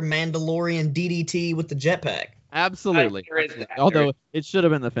for her Mandalorian DDT with the jetpack. Absolutely. There is that. Although it should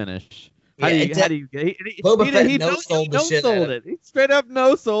have been the finish. How Yeah, do you Boba Fett no-sold the shit out of it. He straight up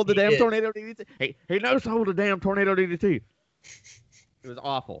no-sold the He damn did. tornado DDT. He no-sold the damn tornado DDT. It was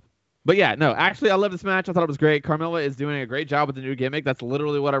awful. But yeah, no, actually, I love this match. I thought it was great. Carmella is doing a great job with the new gimmick. That's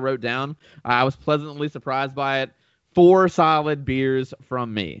literally what I wrote down. I was pleasantly surprised by it. 4 solid beers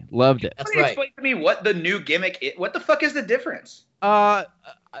from me. Loved it. That's Can you right. explain to me what the new gimmick is? What the fuck is the difference? To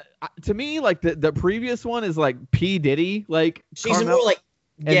me, like the previous one is like P. Diddy, like She's Carmella. more like,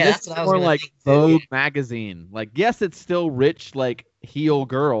 And yeah, this that's is what I was more gonna like think too, Vogue yeah. magazine. Like, yes, it's still rich, like heel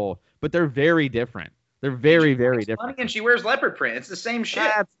girl, but they're very different. They're very, very Money different. and she wears leopard print. It's the same shit.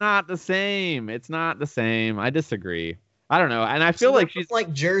 That's not the same. It's not the same. I disagree. I don't know, and I feel So like they're she's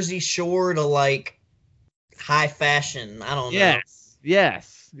like Jersey Shore to like high fashion. I don't know.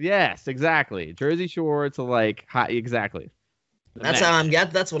 yes, exactly. Jersey Shore to like high, exactly. The That's match. how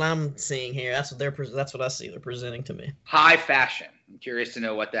that's what I'm seeing here. That's what I see they're presenting to me. High fashion. I'm curious to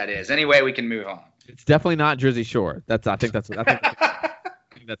know what that is. Anyway, we can move on. It's definitely not Jersey Shore. I think that's what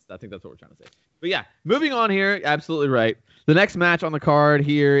we're trying to say. But yeah, moving on here. Absolutely right. The next match on the card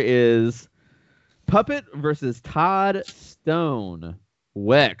here is Puppet versus Todd Stone.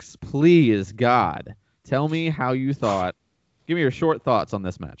 Wex, please, God, tell me how you thought. Give me your short thoughts on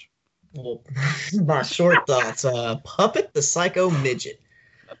this match. Well, my short thoughts. Puppet the Psycho Midget.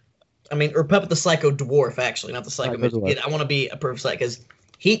 Or Puppet the Psycho Dwarf, actually, not the Psycho Midget. Dwarf. I want to be a perfect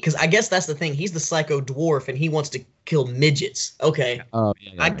because I guess that's the thing. He's the Psycho Dwarf, and he wants to kill midgets. Okay, Oh,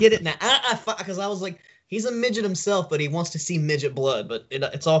 yeah. I get it now. Because I was like, he's a midget himself, but he wants to see midget blood. But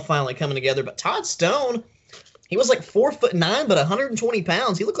it's all finally coming together. But Todd Stone, he was like 4'9", but 120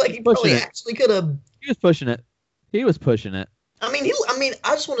 pounds. He looked like he probably actually could have. He was pushing it. I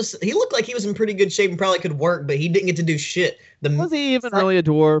just want to say, he looked like he was in pretty good shape and probably could work, but he didn't get to do shit. Was he even really a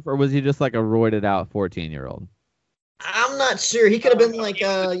dwarf, or was he just like a roided out 14-year-old? I'm not sure. He could have been like,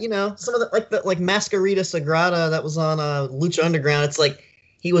 some of like Masquerita Sagrada that was on Lucha Underground. It's like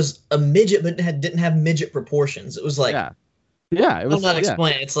he was a midget, but didn't have midget proportions. It was like, Yeah. It was. I'm not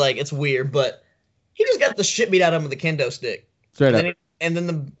explaining. It's like, it's weird, but he just got the shit beat out of him with a kendo stick. Straight up. And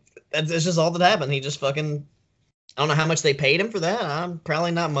then that's just all that happened. He just fucking, I don't know how much they paid him for that.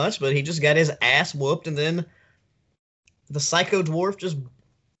 Probably not much, but he just got his ass whooped, and then the Psycho Dwarf just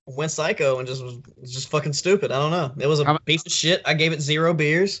went psycho and was just fucking stupid. I don't know. It was a piece of shit. I gave it 0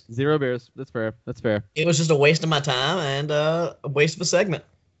 beers. 0 beers. That's fair. It was just a waste of my time and a waste of a segment.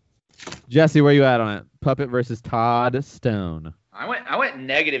 Jesse, where you at on it? Puppet versus Todd Stone. I went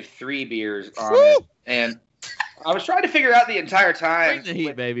 -3 beers on it, and I was trying to figure out the entire time. Bring the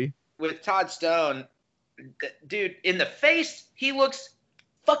heat, baby. With Todd Stone, dude, in the face, he looks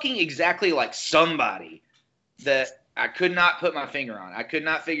fucking exactly like somebody that I could not put my finger on. I could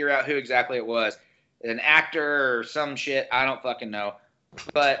not figure out who exactly it was. An actor or some shit. I don't fucking know.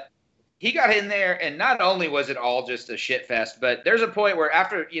 But he got in there, and not only was it all just a shit fest, but there's a point where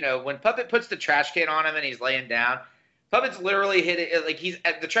after, when Puppet puts the trash can on him and he's laying down, Puppet's literally hit it, like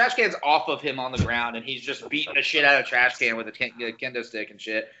the trash can's off of him on the ground, and he's just beating the shit out of the trash can with a kendo stick and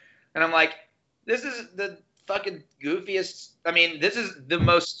shit. And I'm like, this is the fucking goofiest. I mean, this is the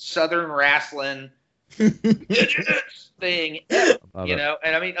most Southern wrestling thing ever,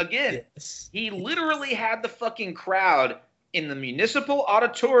 And I mean, again, he literally had the fucking crowd in the municipal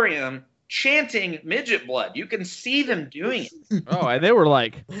auditorium chanting midget blood. You can see them doing it. Oh, and they were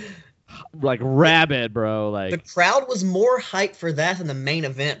like rabid, bro. Like, the crowd was more hyped for that than the main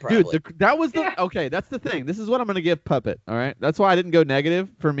event, probably. Dude, that was okay. That's the thing. This is what I'm gonna give Puppet. All right, that's why I didn't go negative.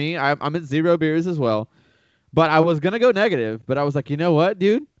 For me, I'm at 0 beers as well. But I was gonna go negative, but I was like, you know what,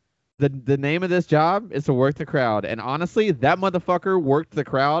 dude? The name of this job is to work the crowd, and honestly, that motherfucker worked the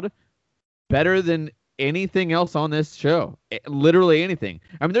crowd better than anything else on this show. Literally anything.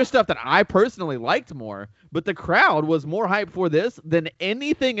 I mean, there's stuff that I personally liked more, but the crowd was more hyped for this than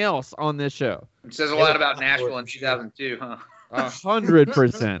anything else on this show. It says a lot about Nashville in 2002, huh?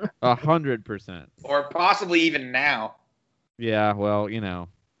 100%. 100%. Or possibly even now. Yeah, well,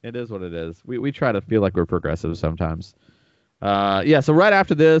 it is what it is. We try to feel like we're progressive sometimes. So right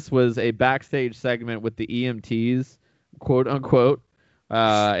after this was a backstage segment with the EMTs, quote unquote.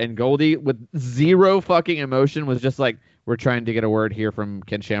 And Goldie, with 0 fucking emotion, was just like, we're trying to get a word here from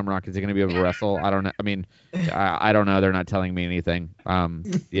Ken Shamrock. Is he going to be able to wrestle? I don't know. I mean, I don't know. They're not telling me anything. I don't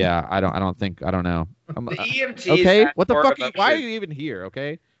know. The EMTs. Okay. What the fuck? Why are you even here?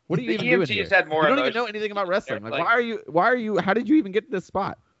 Okay. What are you even doing here? Had more you don't even know anything about wrestling. Like, why are you, how did you even get to this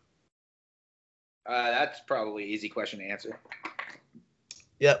spot? That's probably an easy question to answer.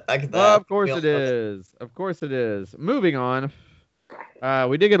 Yep. Of course it is. Of course it is. Moving on.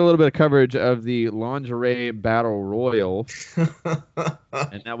 We did get a little bit of coverage of the Lingerie Battle Royal,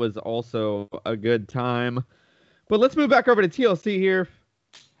 and that was also a good time. But let's move back over to TLC here.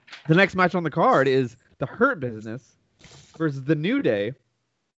 The next match on the card is the Hurt Business versus the New Day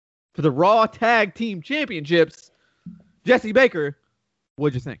for the Raw Tag Team Championships. Jesse Baker,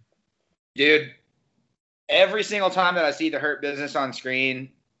 what'd you think? Dude, every single time that I see the Hurt Business on screen,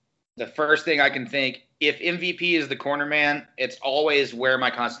 the first thing I can think, if MVP is the corner man, it's always where my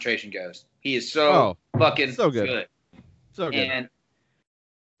concentration goes. He is so fucking good. So good. And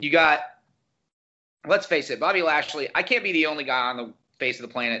you got, let's face it, Bobby Lashley. I can't be the only guy on the face of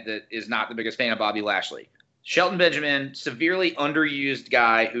the planet that is not the biggest fan of Bobby Lashley. Shelton Benjamin, severely underused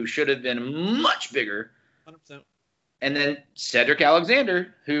guy who should have been much bigger. 100%. And then Cedric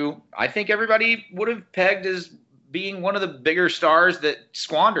Alexander, who I think everybody would have pegged as being one of the bigger stars that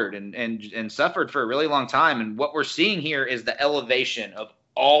squandered and suffered for a really long time. And what we're seeing here is the elevation of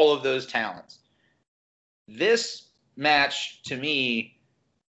all of those talents. This match, to me,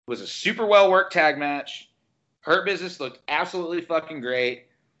 was a super well-worked tag match. Hurt Business looked absolutely fucking great.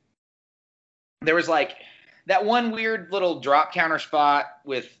 There was like that one weird little drop counter spot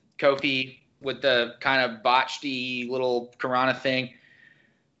with Kofi with the kind of botched-y little Karana thing.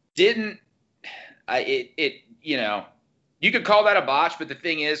 You could call that a botch, but the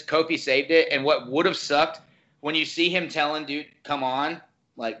thing is, Kofi saved it. And what would have sucked when you see him telling dude, come on,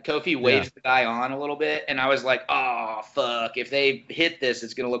 like Kofi waves the guy on a little bit. And I was like, oh, fuck. If they hit this,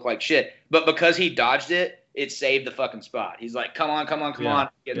 it's going to look like shit. But because he dodged it, it saved the fucking spot. He's like, come on,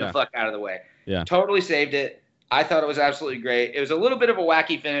 get the fuck out of the way. Yeah. Totally saved it. I thought it was absolutely great. It was a little bit of a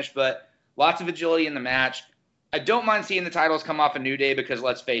wacky finish, but lots of agility in the match. I don't mind seeing the titles come off a New Day because,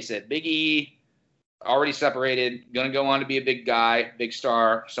 let's face it, Big E, already separated, going to go on to be a big guy, big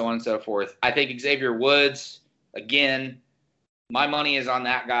star, so on and so forth. I think Xavier Woods, again, my money is on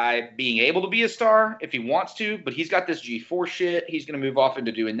that guy being able to be a star if he wants to, but he's got this G4 shit. He's going to move off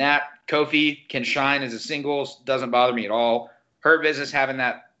into doing that. Kofi can shine as a singles. Doesn't bother me at all. Hurt Business having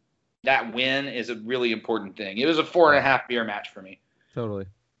that win is a really important thing. It was a 4.5 beer match for me. Totally,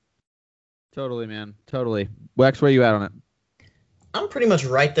 man. Totally. Wex, where you at on it? I'm pretty much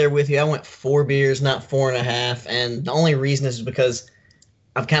right there with you. I went 4 beers, not 4.5. And the only reason is because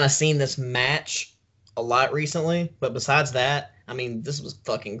I've kind of seen this match a lot recently. But besides that, I mean, this was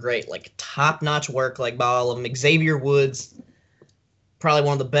fucking great. Like, top-notch work, like, by all of them. Xavier Woods, probably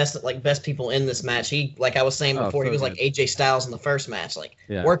one of the best people in this match. He, like I was saying before, so he was good. like AJ Styles in the first match. Like,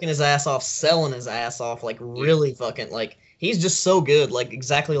 Yeah. working his ass off, selling his ass off, like, really fucking, like, he's just so good. Like,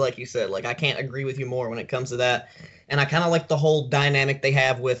 exactly like you said. Like, I can't agree with you more when it comes to that. And I kind of like the whole dynamic they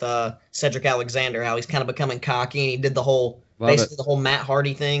have with Cedric Alexander, how he's kind of becoming cocky, and he did the whole, basically the whole Matt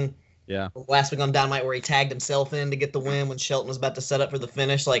Hardy thing. Yeah. Last week on Dynamite, where he tagged himself in to get the win when Shelton was about to set up for the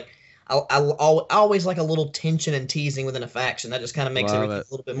finish. Like, I always like a little tension and teasing within a faction. That just kind of makes everything a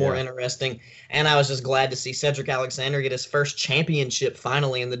little bit more interesting. And I was just glad to see Cedric Alexander get his first championship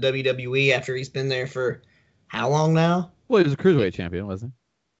finally in the WWE after he's been there for how long now? Well, he was a cruiserweight champion, wasn't he?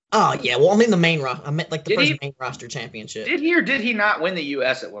 Oh, yeah. Well, I mean the main roster. I meant like the first main roster championship. Did he or did he not win the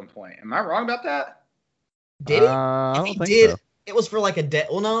U.S. at one point? Am I wrong about that? Did he? I don't think did, so. it was for like a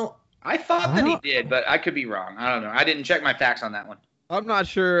well, no. I thought that he did, but I could be wrong. I don't know. I didn't check my facts on that one. I'm not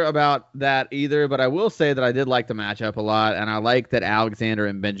sure about that either, but I will say that I did like the matchup a lot, and I like that Alexander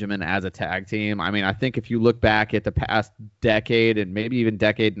and Benjamin as a tag team. I mean, I think if you look back at the past decade and maybe even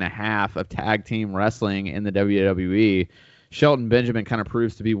decade and a half of tag team wrestling in the WWE, Shelton Benjamin kind of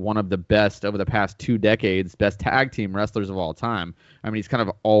proves to be one of the best over the past 2 decades, best tag team wrestlers of all time. I mean, he's kind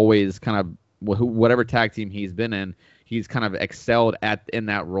of always kind of whatever tag team he's been in, he's kind of excelled in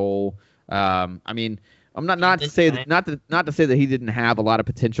that role. I mean, I'm not to say that he didn't have a lot of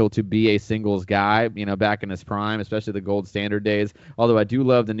potential to be a singles guy, back in his prime, especially the Gold Standard days. Although I do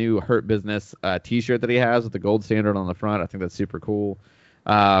love the new Hurt Business T-shirt that he has with the Gold Standard on the front. I think that's super cool.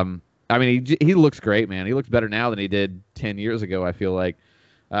 I mean, he looks great, man. He looks better now than he did 10 years ago, I feel like.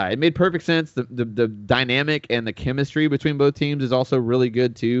 It made perfect sense. The dynamic and the chemistry between both teams is also really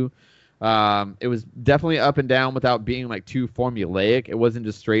good, too. It was definitely up and down without being like too formulaic. It wasn't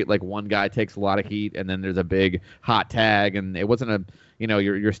just straight like one guy takes a lot of heat and then there's a big hot tag, and it wasn't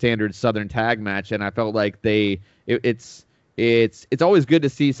your standard Southern tag match. And I felt like it's always good to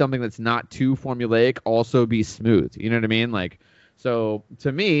see something that's not too formulaic also be smooth. You know what I mean? Like, so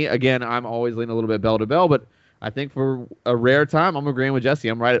to me, again, I'm always leaning a little bit bell to bell, but I think for a rare time, I'm agreeing with Jesse.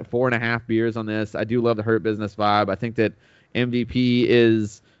 I'm right at 4.5 beers on this. I do love the Hurt Business vibe. I think that MVP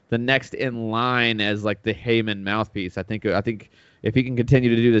is the next in line as like the Heyman mouthpiece. I think if he can continue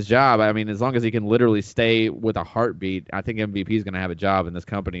to do this job, I mean, as long as he can literally stay with a heartbeat, I think MVP is going to have a job in this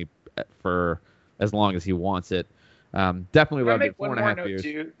company for as long as he wants it. Definitely love it. 4.5 beers.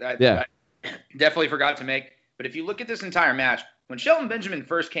 Too, I definitely forgot to make. But if you look at this entire match, when Shelton Benjamin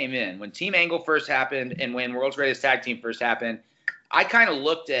first came in, when Team Angle first happened, and when World's Greatest Tag Team first happened, I kind of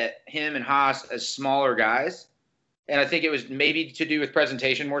looked at him and Haas as smaller guys. And I think it was maybe to do with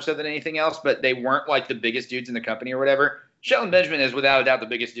presentation more so than anything else, but they weren't like the biggest dudes in the company or whatever. Shelton Benjamin is without a doubt the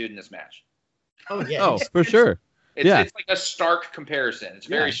biggest dude in this match. Oh, yeah. Oh, for sure. It's like a stark comparison. It's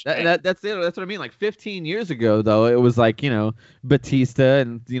very strange. That's what I mean. Like 15 years ago, though, it was like, Batista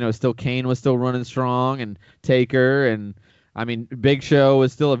and, still Kane was still running strong, and Taker, and I mean, Big Show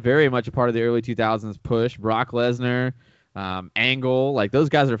was still very much a part of the early 2000s push. Brock Lesnar, Angle, like those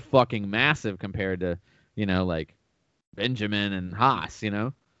guys are fucking massive compared to, like Benjamin and Haas,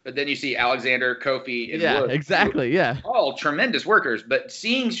 But then you see Alexander, Kofi, and Wood. Exactly, yeah. All tremendous workers. But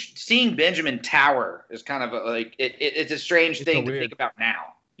seeing Benjamin tower is kind of it's a strange thing to think about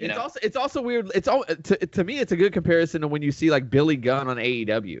now. It's also weird. To me, it's a good comparison to when you see like Billy Gunn on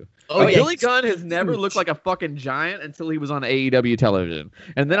AEW. Billy Gunn has never looked like a fucking giant until he was on AEW television,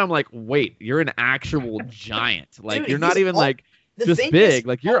 and then I'm like, wait, you're an actual giant. Like, dude, you're not even like just big.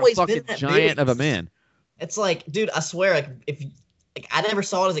 Like, you're a fucking giant of a man. It's like, dude, I swear, like if. Like, I never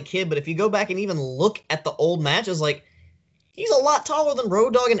saw it as a kid, but if you go back and even look at the old matches, like, he's a lot taller than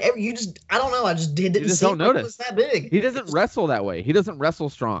Road Dogg, and I don't know, I just didn't see him was that big. He doesn't wrestle that way. He doesn't wrestle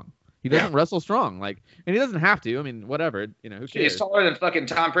strong. He doesn't wrestle strong, like, and he doesn't have to. I mean, whatever, who cares? He's taller than fucking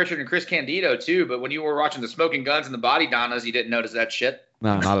Tom Pritchard and Chris Candido too. But when you were watching the Smoking Guns and the Body Donnas, you didn't notice that shit.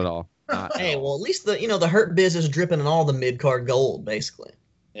 No, not at all. Hey, well, at least the Hurt Biz is dripping in all the mid card gold, basically.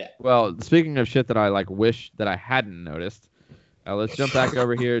 Yeah. Well, speaking of shit that I like, wish that I hadn't noticed. Let's jump back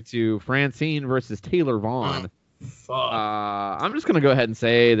over here to Francine versus Taylor Vaughn. I'm just going to go ahead and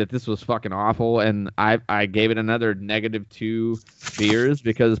say that this was fucking awful, and I gave it another -2 beers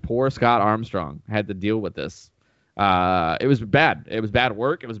because poor Scott Armstrong had to deal with this. It was bad. It was bad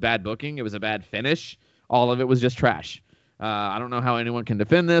work. It was bad booking. It was a bad finish. All of it was just trash. I don't know how anyone can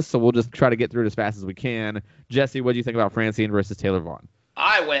defend this, so we'll just try to get through it as fast as we can. Jesse, what do you think about Francine versus Taylor Vaughn?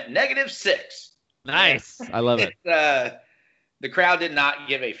 I went -6. Nice. I love it. The crowd did not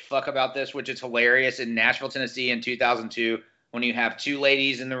give a fuck about this, which is hilarious in Nashville, Tennessee in 2002 when you have two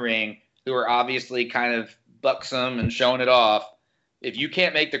ladies in the ring who are obviously kind of buxom and showing it off, If you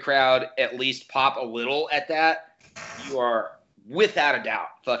can't make the crowd at least pop a little at that, you are without a doubt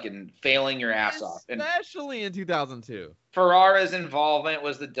fucking failing your ass off. And especially in 2002. Ferrara's involvement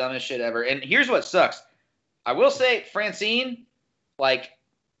was the dumbest shit ever. And here's what sucks. I will say Francine, like,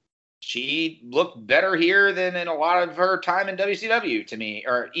 she looked better here than in a lot of her time in WCW to me,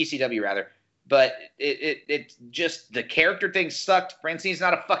 or ECW rather. But it just, the character thing sucked. Francine's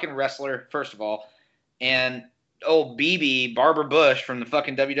not a fucking wrestler, first of all. And old BB, Barbara Bush from the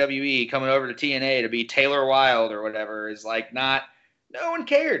fucking WWE coming over to TNA to be Taylor Wilde or whatever is like not, no one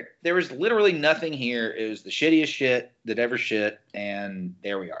cared. There was literally nothing here. It was the shittiest shit that ever shit. And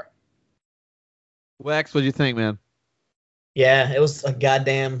there we are. Wex, what'd you think, man? Yeah, it was a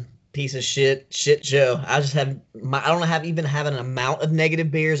goddamn piece of shit show. I just have I don't even have an amount of negative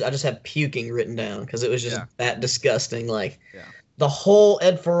beers. I just have puking written down because it was just that disgusting. Like the whole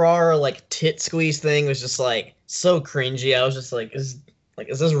Ed Ferrara like tit squeeze thing was just like so cringy. I was just like, is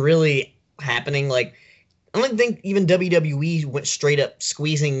this really happening? Like, I don't think even WWE went straight up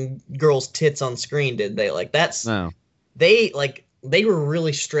squeezing girls' tits on screen, did they? Like they were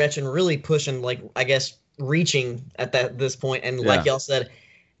really stretching, really pushing, like I guess reaching at this point, and like y'all said,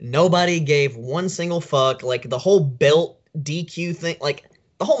 nobody gave one single fuck. Like the whole belt DQ thing, like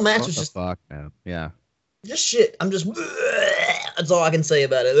the whole match was just fuck, man. Yeah, just shit. I'm just that's all I can say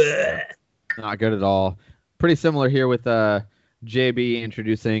about it. Not good at all. Pretty similar here with JB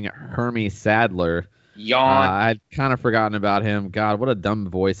introducing Hermie Sadler. Yawn. I'd kind of forgotten about him. God, what a dumb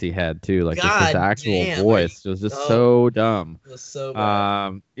voice he had too. Like God his actual damn, voice was just so dumb. It was so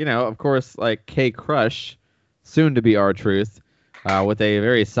bad. You know, of course, like K Crush, soon to be R-Truth, with a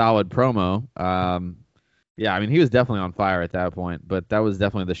very solid promo. Yeah, I mean, he was definitely on fire at that point, but that was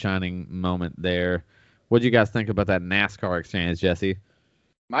definitely the shining moment there. What do you guys think about that NASCAR exchange, Jesse?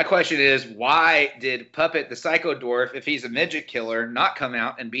 My question is, why did Puppet the Psycho Dwarf, if he's a midget killer, not come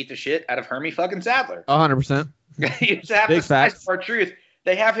out and beat the shit out of Hermie fucking Sadler? 100%. You just have Big to facts. R-Truth.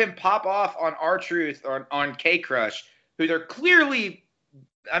 They have him pop off on R-Truth on K-Crush, who they're clearly,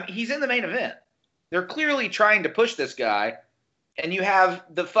 I mean, he's in the main event. They're clearly trying to push this guy, and you have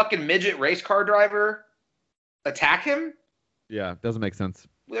the fucking midget race car driver attack him? Yeah, doesn't make sense.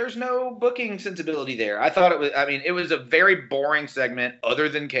 There's no booking sensibility there. I thought it was a very boring segment other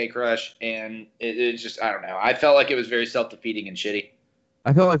than K-Crush, and it's just, I don't know. I felt like it was very self-defeating and shitty.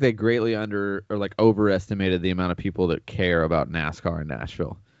 I felt like they greatly overestimated the amount of people that care about NASCAR in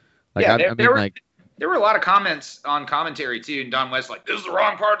Nashville. Like, yeah, there were a lot of comments on commentary, too, and Don West like, this is the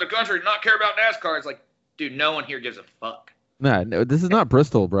wrong part of the country to not care about NASCAR. It's like, dude, no one here gives a fuck. No, this is not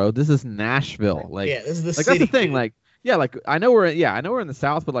Bristol, bro. This is Nashville. Like, yeah, this is the like city. That's the thing. Dude. Like, yeah, like I know we're in the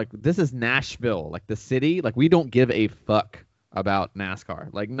South, but like this is Nashville, like the city. Like we don't give a fuck about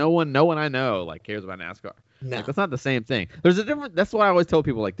NASCAR. Like no one I know like cares about NASCAR. No. Like, that's not the same thing. There's a difference. That's why I always tell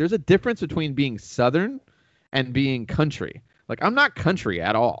people like there's a difference between being Southern and being country. Like I'm not country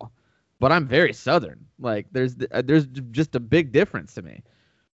at all, but I'm very Southern. Like there's just a big difference to me.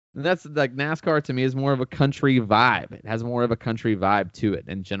 And that's like NASCAR to me is more of a country vibe. It has more of a country vibe to it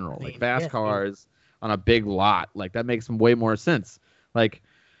in general. Like fast cars on a big lot, like that makes way more sense. Like,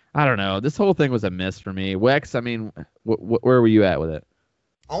 I don't know. This whole thing was a miss for me. Wex, I mean, where were you at with it?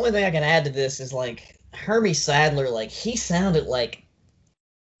 Only thing I can add to this is like Hermie Sadler, like he sounded like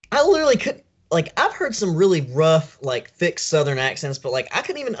I literally could like I've heard some really rough, like thick Southern accents, but like I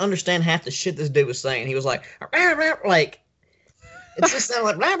couldn't even understand half the shit this dude was saying. He was like it just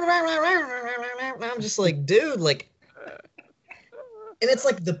sounded like I'm just like, dude, like. And it's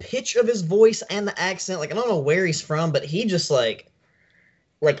like the pitch of his voice and the accent. Like I don't know where he's from, but he just like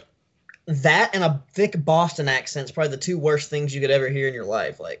that and a thick Boston accent is probably the two worst things you could ever hear in your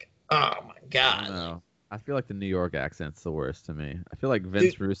life. Like, oh my god. No, I feel like the New York accent's the worst to me. I feel like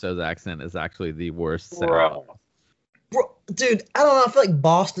Vince Russo's accent is actually the worst sound. Bro, dude, I don't know. I feel like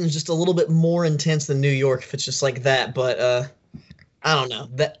Boston's just a little bit more intense than New York if it's just like that. But I don't know.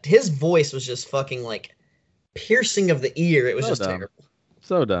 That his voice was just fucking like piercing of the ear. It was just terrible.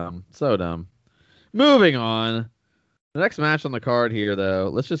 So dumb. Moving on. The next match on the card here, though,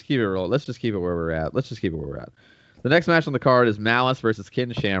 let's just keep it real. Let's just keep it where we're at. The next match on the card is Malice versus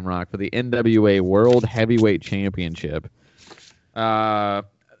Ken Shamrock for the NWA World Heavyweight Championship.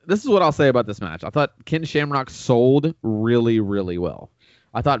 This is what I'll say about this match. I thought Ken Shamrock sold really, really well.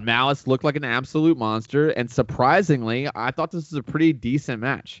 I thought Malice looked like an absolute monster, and surprisingly, I thought this was a pretty decent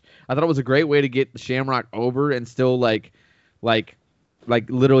match. I thought it was a great way to get Shamrock over and still like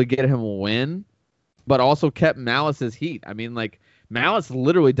literally get him a win, but also kept Malice's heat. I mean, like Malice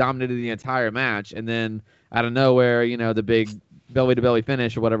literally dominated the entire match, and then out of nowhere, you know, the big belly to belly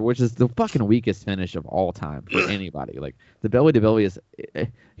finish or whatever, which is the fucking weakest finish of all time for anybody. Like the belly to belly is.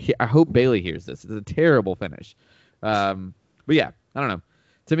 I hope Bailey hears this. It's a terrible finish. But yeah, I don't know.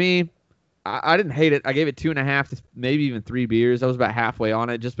 To me, I didn't hate it. I gave it 2.5 to maybe even 3 beers. I was about halfway on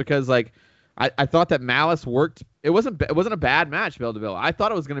it just because like I thought that Malice worked. It wasn't a bad match, belly to belly. I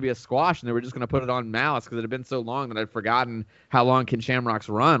thought it was going to be a squash and they were just going to put it on Malice because it had been so long that I'd forgotten how long Ken Shamrock's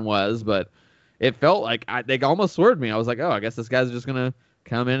run was, but. It felt like they almost swerved me. I was like, oh, I guess this guy's just going to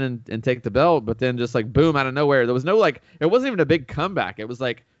come in and take the belt. But then just like, boom, out of nowhere. There was no like, it wasn't even a big comeback. It was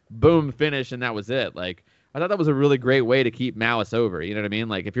like, boom, finish, and that was it. Like, I thought that was a really great way to keep Malice over. You know what I mean?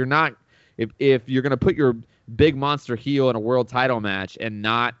 Like, if you're you're going to put your big monster heel in a world title match and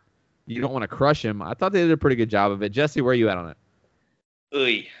you don't want to crush him, I thought they did a pretty good job of it. Jesse, where are you at on it?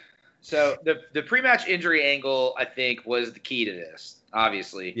 Oy. So the pre-match injury angle, I think, was the key to this.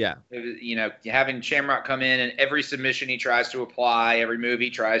 Obviously, yeah. You know, having Shamrock come in and every submission he tries to apply, every move he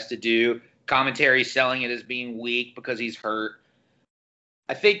tries to do, commentary selling it as being weak because he's hurt.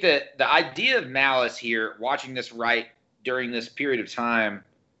 I think that the idea of Malice here, watching this right during this period of time,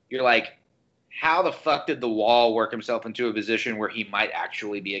 you're like, how the fuck did the Wall work himself into a position where he might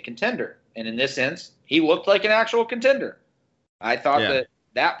actually be a contender? And in this sense, he looked like an actual contender. I thought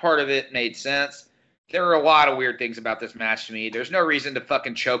that part of it made sense. There are a lot of weird things about this match to me. There's no reason to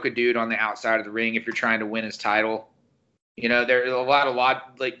fucking choke a dude on the outside of the ring if you're trying to win his title. You know, there are a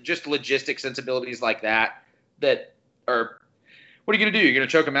lot like just logistic sensibilities like that are. What are you gonna do? You're gonna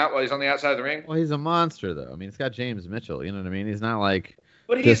choke him out while he's on the outside of the ring? Well, he's a monster though. I mean, it's got James Mitchell. You know what I mean? He's not like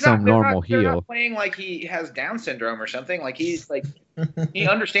just some normal heel. They're not playing like he has Down syndrome or something. Like he's like he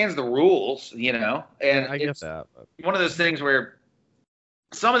understands the rules. You know, and I get that. But. One of those things where.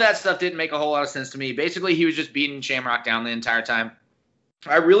 Some of that stuff didn't make a whole lot of sense to me. Basically, he was just beating Shamrock down the entire time.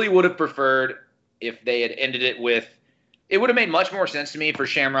 I really would have preferred if they had ended it with – it would have made much more sense to me for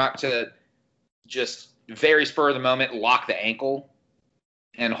Shamrock to just very spur of the moment lock the ankle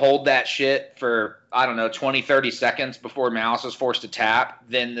and hold that shit for, I don't know, 20, 30 seconds before Malice was forced to tap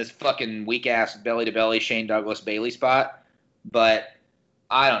than this fucking weak-ass belly-to-belly Shane Douglas Bailey spot. But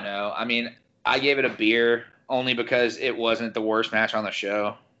I don't know. I mean, I gave it a beer – only because it wasn't the worst match on the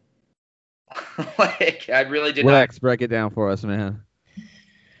show. Like, I really did Rex, break it down for us, man.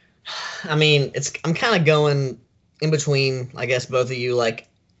 I mean, I'm kind of going in between, I guess, both of you. Like,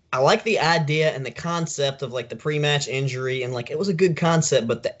 I like the idea and the concept of, like, the pre-match injury, and, like, it was a good concept,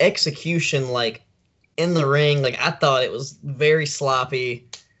 but the execution, like, in the ring, like, I thought it was very sloppy,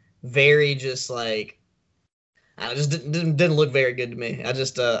 very just, like, I just didn't look very good to me. I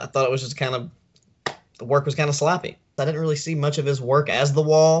just, I thought it was just kind of, the work was kind of sloppy. I didn't really see much of his work as the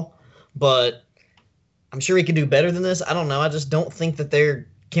Wall, but I'm sure he could do better than this. I don't know. I just don't think that their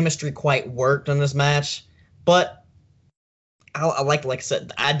chemistry quite worked in this match. But I like I said,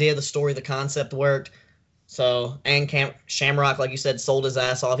 the idea, the story, the concept worked. So, and Shamrock, like you said, sold his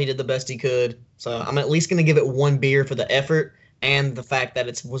ass off. He did the best he could. So I'm at least going to give it 1 beer for the effort and the fact that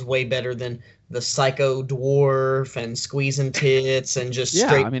it was way better than the Psycho Dwarf and squeezing tits and just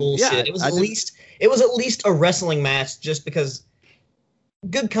straight bullshit. Yeah, it was at least a wrestling match just because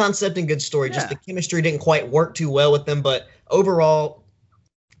good concept and good story. Yeah. Just the chemistry didn't quite work too well with them, but overall,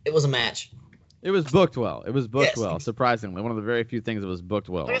 it was a match. It was booked well. Surprisingly. One of the very few things that was booked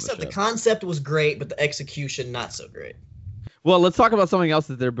well. Like I said, the concept was great, but the execution not so great. Well, let's talk about something else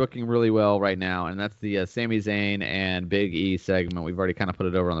that they're booking really well right now, and that's the Sami Zayn and Big E segment. We've already kind of put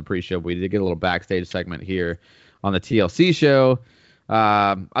it over on the pre-show, but we did get a little backstage segment here on the TLC show.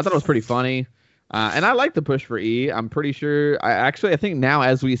 I thought it was pretty funny, and I like the push for E. I'm pretty sure. I think now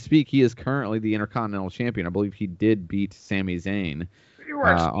as we speak, he is currently the Intercontinental Champion. I believe he did beat Sami Zayn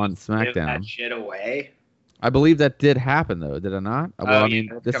on SmackDown. Give that shit away. I believe that did happen, though. Did it not? Well, I mean,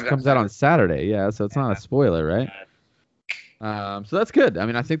 this comes out on Saturday, yeah, so it's not a spoiler, right? So that's good. I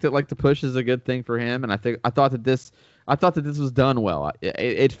mean, I think that like the push is a good thing for him, and I thought that this was done well.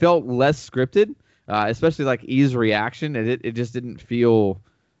 It felt less scripted, especially like E's reaction. It just didn't feel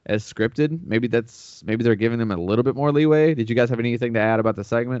as scripted. Maybe they're giving them a little bit more leeway. Did you guys have anything to add about the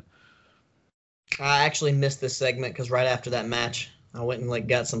segment? I actually missed this segment because right after that match, I went and like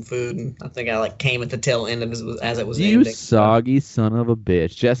got some food, and I think I like came at the tail end of it as it was ending. You soggy son of a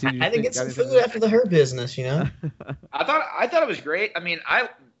bitch, Jesse. I had to get some food after the Her Business, you know. I thought it was great. I mean,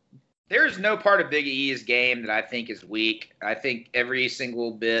 there's no part of Big E's game that I think is weak. I think every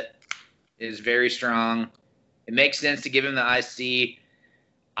single bit is very strong. It makes sense to give him the IC.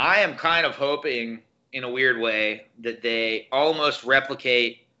 I am kind of hoping, in a weird way, that they almost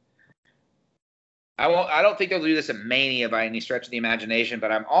replicate. I don't think they'll do this at Mania by any stretch of the imagination,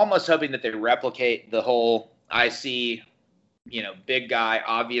 but I'm almost hoping that they replicate the whole IC big guy,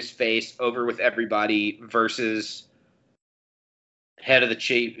 obvious face, over with everybody versus head of the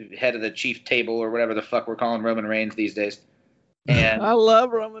chief table or whatever the fuck we're calling Roman Reigns these days. And I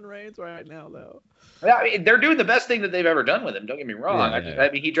love Roman Reigns right now, though. I mean, they're doing the best thing that they've ever done with him. Don't get me wrong. Yeah.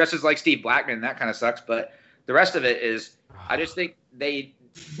 I mean, he dresses like Steve Blackman, and that kind of sucks. But the rest of it is, I just think they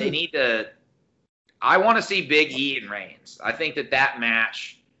need to. I want to see Big E and Reigns. I think that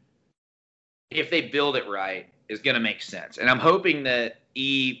match, if they build it right, is going to make sense. And I'm hoping that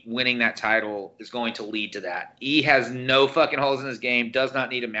E winning that title is going to lead to that. E has no fucking holes in his game. Does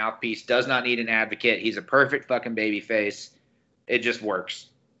not need a mouthpiece. Does not need an advocate. He's a perfect fucking baby face. It just works.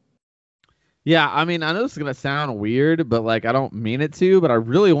 Yeah, I mean, I know this is gonna sound weird, but like I don't mean it to, but I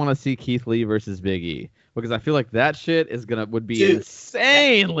really want to see Keith Lee versus Big E because I feel like that shit would be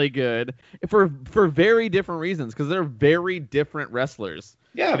insanely good for very different reasons because they're very different wrestlers.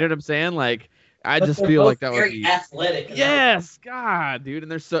 Yeah, you know what I'm saying? Like I just feel like that would be athletic. Yes, God, dude,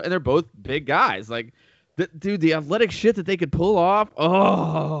 and they're both big guys. Like, dude, the athletic shit that they could pull off.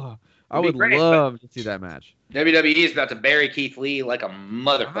 Oh, I would love to see that match. WWE is about to bury Keith Lee like a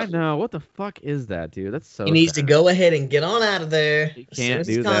motherfucker. I know. What the fuck is that, dude? That's so. He needs to go ahead and get on out of there. He can't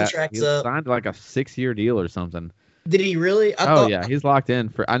do that. He signed like a 6-year deal or something. Did he really? Yeah, he's locked in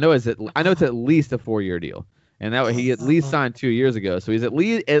for. I know it's at least a 4-year deal, and that he at least signed 2 years ago. So he's at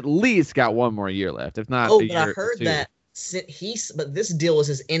least got 1 more year left, if not. But I heard that but this deal was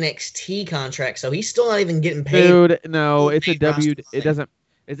his NXT contract, so he's still not even getting paid. Dude, no, it's a W. It doesn't.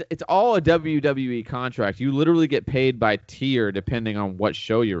 It's all a WWE contract. You literally get paid by tier depending on what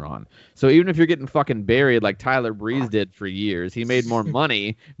show you're on. So even if you're getting fucking buried like Tyler Breeze did for years, he made more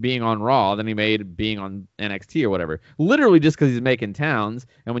money being on Raw than he made being on NXT or whatever. Literally just because he's making towns.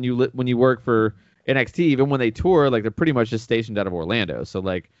 And when you work for NXT, even when they tour, like they're pretty much just stationed out of Orlando. So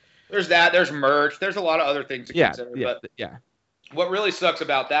like, there's that. There's merch. There's a lot of other things to consider. Yeah. What really sucks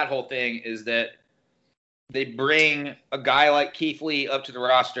about that whole thing is that they bring a guy like Keith Lee up to the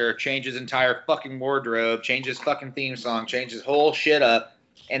roster, change his entire fucking wardrobe, change his fucking theme song, change his whole shit up,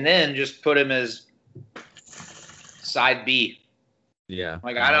 and then just put him as side B. Yeah.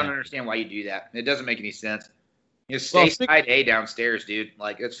 Like, I don't understand why you do that. It doesn't make any sense. Just stay side A downstairs, dude.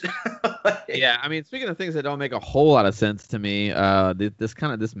 Like, it's... Yeah, I mean, speaking of things that don't make a whole lot of sense to me, this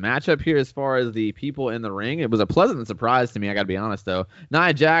matchup here as far as the people in the ring, it was a pleasant surprise to me, I gotta be honest, though.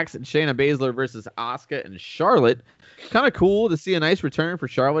 Nia Jax and Shayna Baszler versus Asuka and Charlotte. Kind of cool to see a nice return for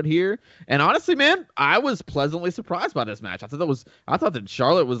Charlotte here. And honestly, man, I was pleasantly surprised by this match. I thought that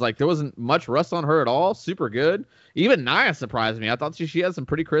Charlotte was like, there wasn't much rust on her at all. Super good. Even Nia surprised me. I thought she had some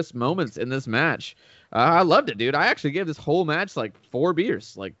pretty crisp moments in this match. I loved it, dude. I actually gave this whole match like 4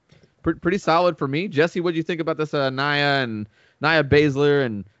 beers. Like, pretty solid for me. Jesse, what do you think about this Nia Baszler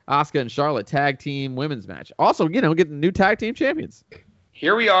and Asuka and Charlotte tag team women's match? Also, getting new tag team champions.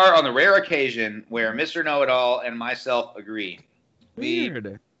 Here we are on the rare occasion where Mr. Know-It-All and myself agree.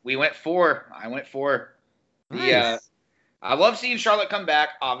 Weird. We went 4. I went 4. Nice. I love seeing Charlotte come back,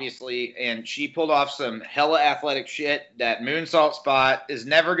 obviously, and she pulled off some hella athletic shit. That moonsault spot is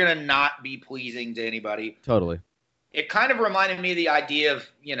never going to not be pleasing to anybody. Totally. It kind of reminded me of the idea of,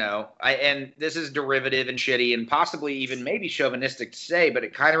 and this is derivative and shitty and possibly even maybe chauvinistic to say, but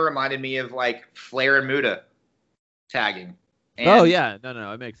it kind of reminded me of like Flair and Muta tagging. And, oh, yeah.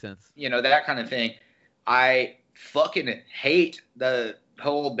 No, it makes sense. That kind of thing. I fucking hate the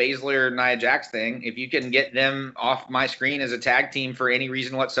whole Baszler Nia Jax thing. If you can get them off my screen as a tag team for any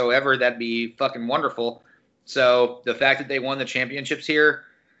reason whatsoever, that'd be fucking wonderful. So the fact that they won the championships here,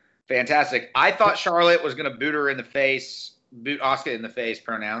 fantastic. I thought Charlotte was going to boot Asuka in the face,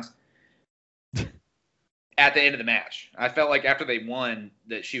 pronouns, at the end of the match. I felt like after they won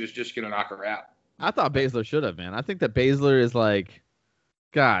that she was just going to knock her out. I thought Baszler should have, man. I think that Baszler is like,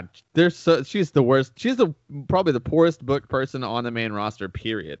 God, she's the worst. She's probably the poorest booked person on the main roster,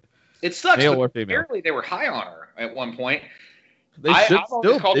 period. It sucks. Male or female. Apparently they were high on her at one point. They should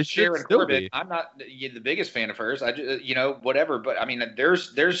still be. I'm not the biggest fan of hers. I just, whatever. But I mean,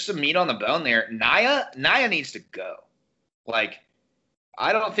 there's some meat on the bone there. Nia needs to go. Like,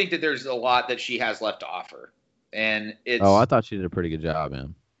 I don't think that there's a lot that she has left to offer. And it's. Oh, I thought she did a pretty good job,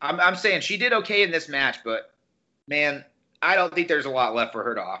 man. I'm saying she did okay in this match, but man, I don't think there's a lot left for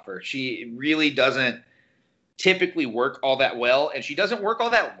her to offer. She really doesn't typically work all that well, and she doesn't work all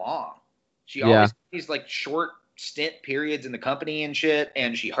that long. She always has these like short stint periods in the company and shit,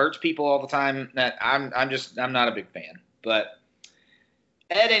 and she hurts people all the time. That I'm not a big fan. But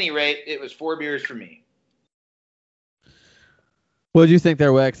at any rate, it was 4 beers for me. What did you think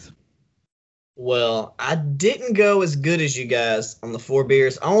there, Wex? Well, I didn't go as good as you guys on the 4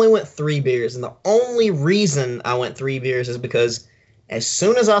 beers. I only went 3 beers, and the only reason I went 3 beers is because as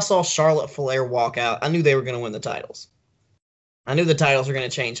soon as I saw Charlotte Flair walk out, I knew they were going to win the titles. I knew the titles were going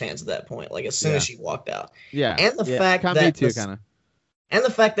to change hands at that point, like as soon as she walked out. Yeah. And the fact that me too, kind of. And the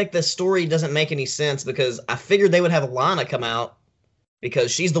fact that the story doesn't make any sense because I figured they would have Lana come out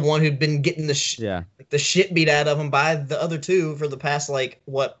because she's the one who'd been getting the shit beat out of them by the other two for the past, like,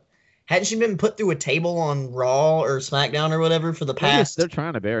 what? Hadn't she been put through a table on Raw or SmackDown or whatever for the past? They're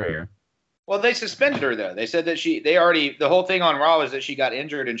trying to bury her. Well, they suspended her, though. They said that the whole thing on Raw was that she got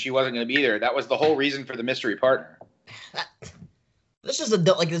injured and she wasn't going to be there. That was the whole reason for the mystery partner. It's just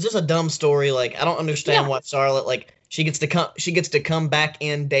a dumb story. Like, I don't understand why Charlotte, like, she gets to come back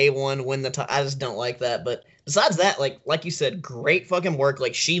in day one, win the title. I just don't like that. But besides that, like you said, great fucking work.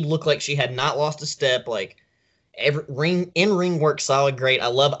 Like, she looked like she had not lost a step. Like, every in-ring work solid, great. I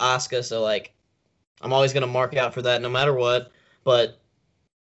love Asuka, so, like, I'm always going to mark out for that no matter what. But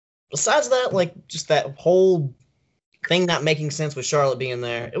besides that, like, just that whole thing not making sense with Charlotte being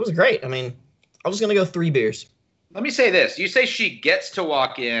there, it was great. I mean, I was going to go 3 beers. Let me say this. You say she gets to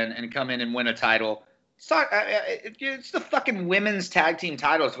walk in and come in and win a title. It's the fucking women's tag team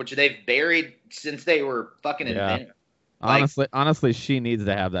titles, which they've buried since they were fucking invented. Honestly, she needs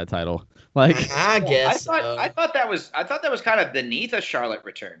to have that title. Like, I guess. I thought that was kind of beneath a Charlotte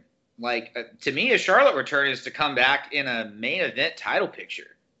return. Like, to me, a Charlotte return is to come back in a main event title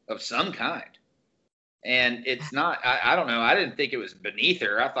picture of some kind. And it's not. I don't know. I didn't think it was beneath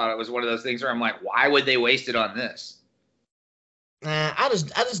her. I thought it was one of those things where I'm like, why would they waste it on this? I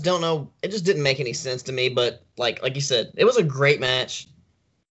just don't know. It just didn't make any sense to me. But like you said, it was a great match.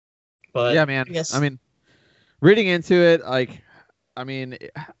 But yeah, man. I mean, reading into it, like, I mean,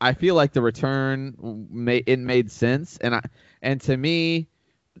 I feel like the return made sense, and to me,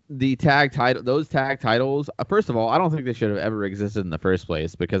 those tag titles. First of all, I don't think they should have ever existed in the first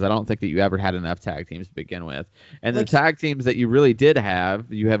place because I don't think that you ever had enough tag teams to begin with. And the tag teams that you really did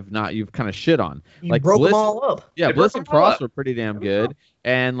have, you've kind of shit on. You like broke them all up. Yeah, Bliss and Cross were pretty damn good,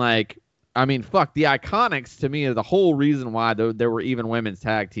 and like. I mean, fuck, the Iconics to me are the whole reason why there were even women's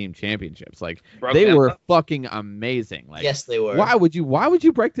tag team championships. Like, they were fucking amazing. Like, yes, they were. Why would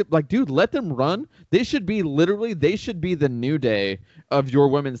you break the, like, dude, let them run. They should be the New Day of your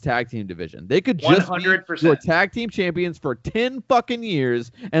women's tag team division. They could just 100%. Be your tag team champions for 10 fucking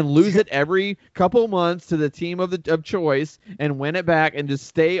years and lose it every couple months to the team of choice and win it back and just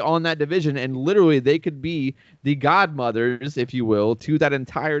stay on that division. And literally they could be the godmothers, if you will, to that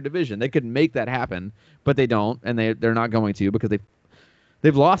entire division. They could make that happen, but they don't, and they're not going to because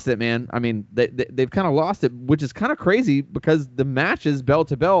they've lost it, man. I mean, they've kind of lost it, which is kind of crazy because the matches bell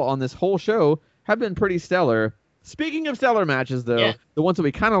to bell on this whole show have been pretty stellar. Speaking of stellar matches, though, the ones that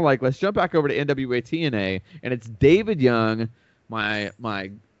we kind of like, let's jump back over to NWA TNA, and it's David Young, my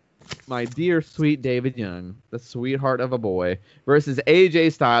dear sweet David Young, the sweetheart of a boy, versus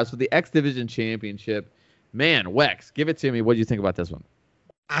AJ Styles for the X Division Championship. Man, Wex, give it to me. What do you think about this one?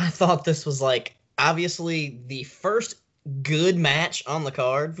 I thought this was, like, obviously the first good match on the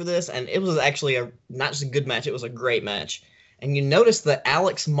card for this, and it was actually not just a good match, it was a great match. And you notice the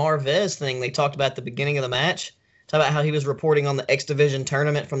Alex Marvez thing they talked about at the beginning of the match, talk about how he was reporting on the X Division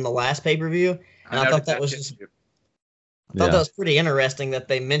tournament from the last pay-per-view, and I thought that was that was pretty interesting that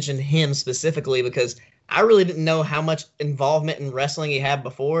they mentioned him specifically because I really didn't know how much involvement in wrestling he had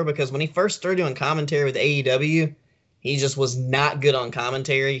before because when he first started doing commentary with AEW, he just was not good on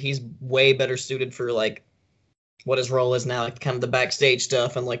commentary. He's way better suited for, like, what his role is now, like, kind of the backstage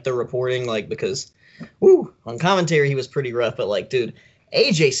stuff and, like, the reporting, like, because, on commentary he was pretty rough. But, like, dude,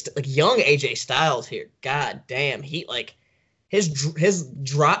 young AJ Styles here, god damn, he, like, his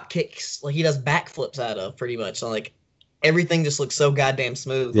drop kicks, like, he does backflips out of, pretty much. So, like, everything just looks so goddamn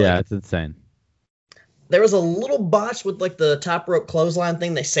smooth. Yeah, like, it's insane. There was a little botch with, like, the top rope clothesline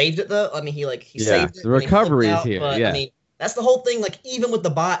thing. They saved it, though. I mean, he saved it. The recovery is here. But, I mean, that's the whole thing. Like, even with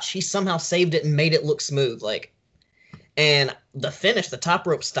the botch, he somehow saved it and made it look smooth. Like, and the finish, the top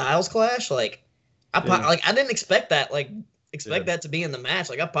rope Styles clash, like, I didn't expect that. Like, that to be in the match.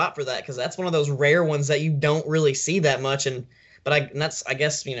 Like, I popped for that because that's one of those rare ones that you don't really see that much. And that's, I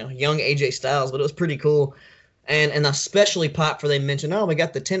guess, you know, young AJ Styles, but it was pretty cool. And especially pop for they mentioned, we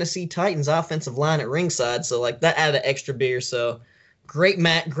got the Tennessee Titans offensive line at ringside. So, like, that added extra beer. So, great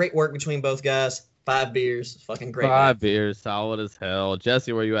work between both guys. 5 beers. Fucking great. 5 beers. Solid as hell.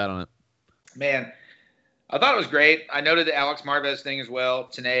 Jesse, where you at on it? Man, I thought it was great. I noted the Alex Marvez thing as well.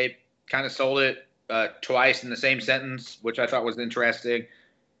 Tenay kind of sold it twice in the same sentence, which I thought was interesting.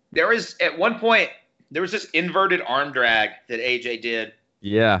 At one point, there was this inverted arm drag that AJ did.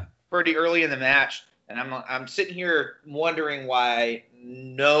 Yeah. pretty early in the match, and I'm sitting here wondering why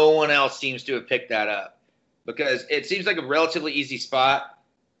no one else seems to have picked that up, because it seems like a relatively easy spot,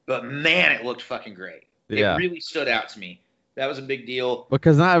 but man, it looked fucking great. Yeah. It really stood out to me. That was a big deal.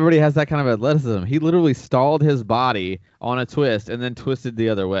 Because not everybody has that kind of athleticism. He literally stalled his body on a twist and then twisted the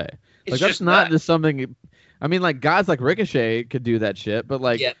other way. It's Like, just that's not nuts. just something. I mean, like, guys like Ricochet could do that shit, but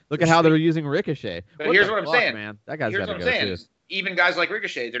like, Yeah, look for at how sure. they were using Ricochet. But What here's the what I'm fuck, saying. man. That guy's Here's got what to I'm go saying. too. Is even guys like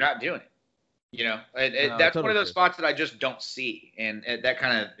Ricochet, they're not doing it. You know, No, that's one totally of those true. spots that I just don't see, and that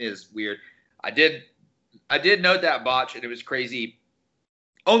kind of is weird. I did note that botch, and it was crazy,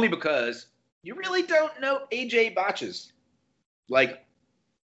 only because you really don't know AJ botches. Like,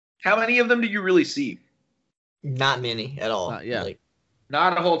 how many of them do you really see? Not many at all. Yeah. Like,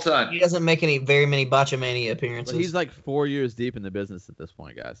 Not a whole ton. he doesn't make very many Botchamania appearances. But he's like 4 years deep in the business at this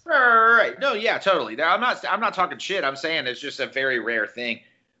point, guys. Right. No, yeah, totally. I'm not talking shit. I'm saying it's just a very rare thing.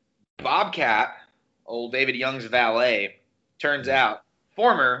 Bobcat, old David Young's valet, turns out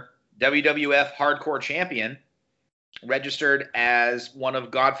former WWF Hardcore Champion, registered as one of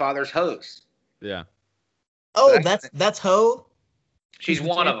Godfather's hoes. Yeah. oh, that's Ho. She's She's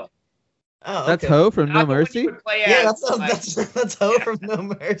one the of them. Oh, That's okay. Ho from No Not the one you Mercy. would play Yeah, as, that's Ho from No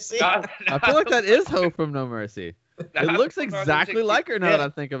Mercy. not- I feel like that is Ho from No Mercy. It not looks the one exactly like her now Yeah. that I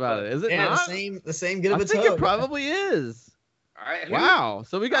think about it. Is it Yeah, not? the same good of I a think Ho. it probably is. All right, who- Wow.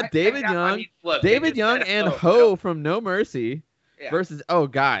 So we got I- David I Young, mean, look, they David just Young said and Ho. Ho from No Mercy Yeah. versus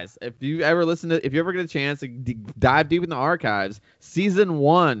guys, if you ever get a chance to dive deep in the archives, season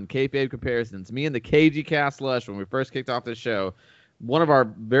 1 kayfabe comparisons, me and the KG Cast Slush when we first kicked off this show, one of our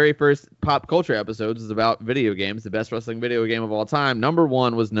very first pop culture episodes is about video games, the best wrestling video game of all time. Number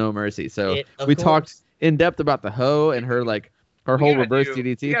 1 was No Mercy. So Of we course. talked in depth about the Ho and her her We whole gotta reverse we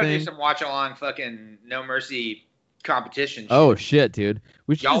DDT gotta thing. do some watch along fucking No Mercy competition. Oh shit, dude.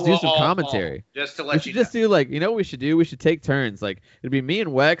 We should Y'all just do will some all commentary. fall, just to We let should you just do what we should do? We should take turns. Like it'd be me and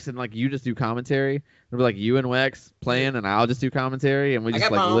Wex, and like you just do commentary. It'd be like you and Wex playing, and I'll just do commentary, and we I just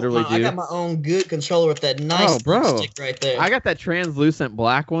got like literally I do. got my own good controller with that nice Oh, bro. stick right there. I got that translucent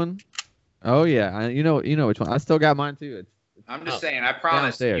black one. Oh yeah, you know which one. I still got mine too. I'm just Oh. saying. I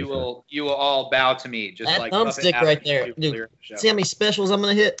promise Downstairs, you will all bow to me. Just That like thumbstick Puppet right Master there, do dude. earlier in the show. See how many specials I'm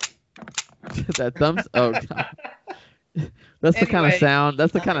gonna hit? That thumbs. Oh god. That's the kind of Anyway. sound.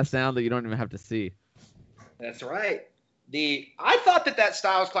 That's the kind of sound that you don't even have to see. That's right. I thought that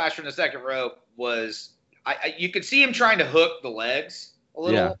Styles Clash from the second row was you could see him trying to hook the legs a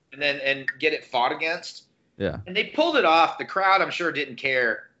little Yeah. and get it fought against. Yeah. And they pulled it off. The crowd, I'm sure, didn't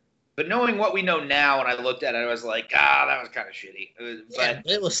care. But knowing what we know now, when I looked at it, I was like, that was kind of shitty. Yeah,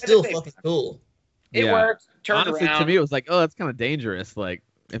 But it was still at the same fucking cool. it Yeah. worked. Turned Honestly, around. to me, it was like, oh, that's kind of dangerous. Like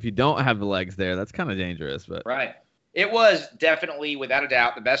if you don't have the legs there, that's kind of dangerous. But Right. It was definitely, without a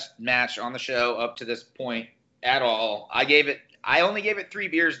doubt, the best match on the show up to this point at all. I only gave it 3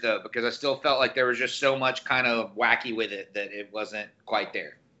 beers, though, because I still felt like there was just so much kind of wacky with it that it wasn't quite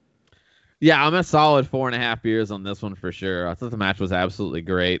there. yeah, I'm a solid 4.5 beers on this one for sure. I thought the match was absolutely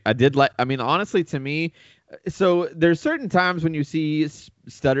great. I mean, honestly, to me, so there's certain times when you see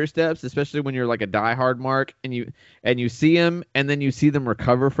stutter steps, especially when you're like a diehard mark, and you see them, and then you see them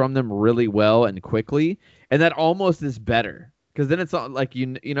recover from them really well and quickly, and that almost is better because then it's like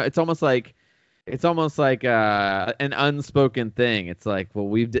it's almost like an unspoken thing. It's like, well,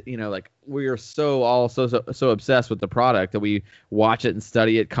 we are so obsessed with the product that we watch it and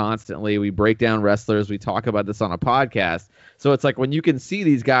study it constantly. We break down wrestlers. We talk about this on a podcast. So it's like when you can see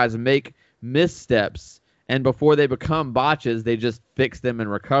these guys make missteps and before they become botches, they just fix them and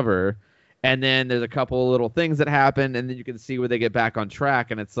recover. And then there's a couple of little things that happen, and then you can see where they get back on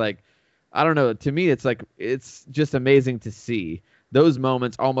track. And it's like, I don't know. To me, it's like it's just amazing to see. Those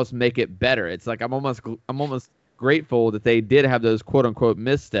moments almost make it better. It's like I'm almost grateful that they did have those quote unquote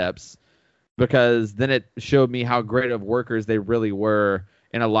missteps, because then it showed me how great of workers they really were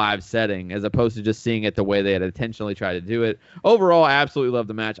in a live setting, as opposed to just seeing it the way they had intentionally tried to do it. Overall, I absolutely love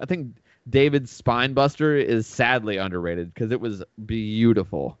the match. I think David's spine buster is sadly underrated because it was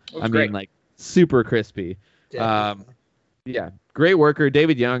beautiful. It was great. Like super crispy. Yeah, great worker.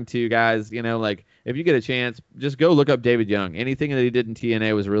 David Young too, guys. Like if you get a chance, just go look up David Young. Anything that he did in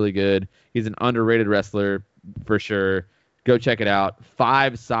TNA was really good. He's an underrated wrestler for sure. Go check it out.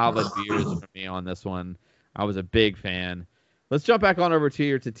 5 solid beers from me on this one. I was a big fan. Let's jump back on over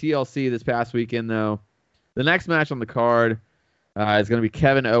to TLC this past weekend, though. The next match on the card is going to be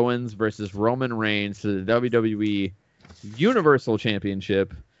Kevin Owens versus Roman Reigns for the WWE Universal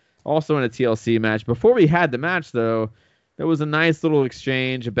Championship. Also in a TLC match. Before we had the match, though, there was a nice little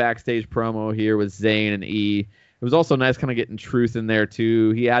exchange, a backstage promo here with Zayn and E. It was also nice kind of getting Truth in there too.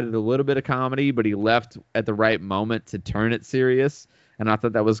 He added a little bit of comedy, but he left at the right moment to turn it serious, and I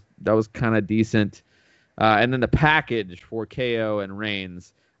thought that was kind of decent. And then the package for KO and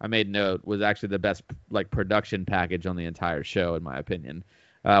Reigns, I made note, was actually the best like production package on the entire show, in my opinion.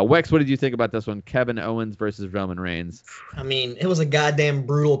 Wex, what did you think about this one? Kevin Owens versus Roman Reigns. I mean, it was a goddamn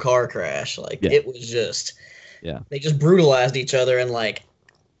brutal car crash. Like, it was just, they just brutalized each other, and like,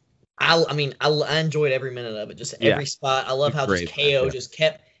 I enjoyed every minute of it. Just every spot. I love how just KO just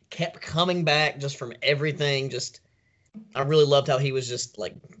kept coming back just from everything. Just, I really loved how he was just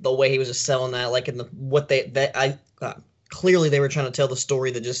like the way he was just selling that. Like clearly they were trying to tell the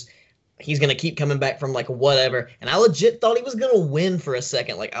story that just he's gonna keep coming back from like whatever. And I legit thought he was gonna win for a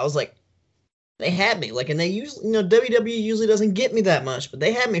second. Like I was like, they had me. Like, and they usually, WWE usually doesn't get me that much, but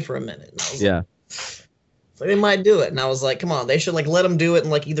they had me for a minute. And I was like, so they might do it. And I was like, come on, they should like let them do it and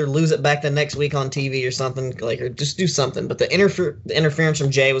like either lose it back the next week on TV or something, like, or just do something. But the interference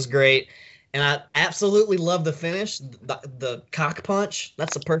from Jay was great. And I absolutely love the finish, the cock punch.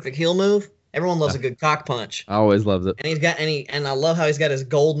 That's a perfect heel move. Everyone loves a good cock punch. I always loved it. And I love how he's got his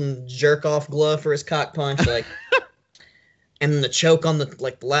golden jerk off glove for his cock punch, like, and then the choke on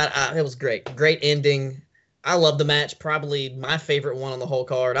the lat. It was great, great ending. I love the match. Probably my favorite one on the whole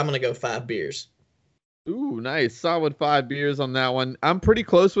card. I'm gonna go 5 beers. Ooh, nice. Solid 5 beers on that one. I'm pretty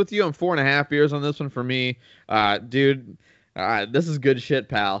close with you. I'm 4.5 beers on this one for me. Dude, this is good shit,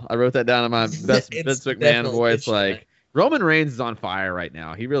 pal. I wrote that down in my best Vince McMahon voice. Like, Roman Reigns is on fire right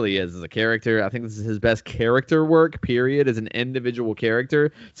now. He really is as a character. I think this is his best character work, period, as an individual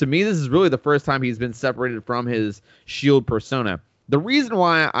character. To me, this is really the first time he's been separated from his Shield persona. The reason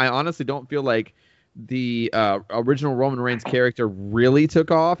why I honestly don't feel like the original Roman Reigns character really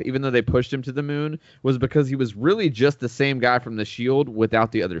took off, even though they pushed him to the moon, was because he was really just the same guy from the Shield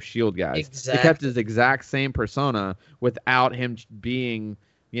without the other Shield guys. Exactly. He kept his exact same persona without him being,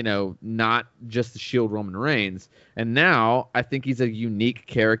 not just the Shield Roman Reigns. And now I think he's a unique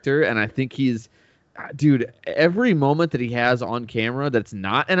character, and I think he's, dude, every moment that he has on camera that's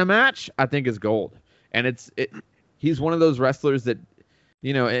not in a match, I think is gold. And he's one of those wrestlers that,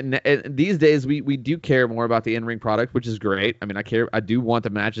 and these days we do care more about the in-ring product, which is great. I mean, I do want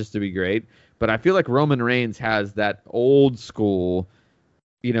the matches to be great, but I feel like Roman Reigns has that old school,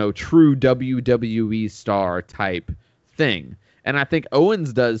 true WWE star type thing. And I think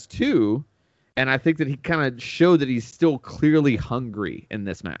Owens does too. And I think that he kind of showed that he's still clearly hungry in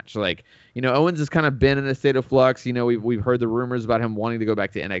this match. Like, Owens has kind of been in a state of flux. We've heard the rumors about him wanting to go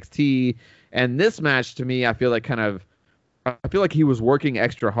back to NXT. And this match, to me, I feel like he was working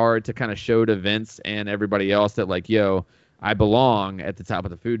extra hard to kind of show to Vince and everybody else that, like, yo, I belong at the top of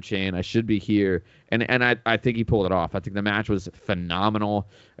the food chain. I should be here. And I think he pulled it off. I think the match was phenomenal.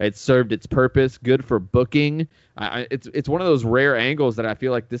 It served its purpose. Good for booking. It's one of those rare angles that I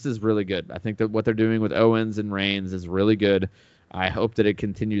feel like this is really good. I think that what they're doing with Owens and Reigns is really good. I hope that it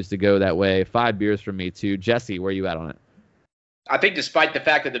continues to go that way. 5 beers from me, too. Jesse, where are you at on it? I think despite the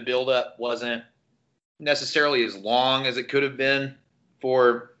fact that the build-up wasn't necessarily as long as it could have been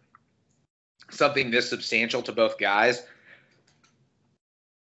for something this substantial to both guys,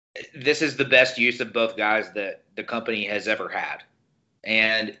 this is the best use of both guys that the company has ever had.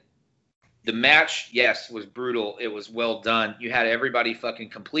 And the match, yes, was brutal. It was well done. You had everybody fucking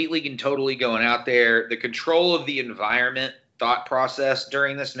completely and totally going out there. The control of the environment thought process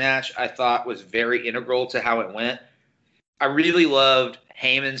during this match, I thought, was very integral to how it went. I really loved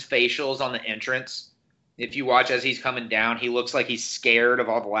Heyman's facials on the entrance. If you watch as he's coming down, he looks like he's scared of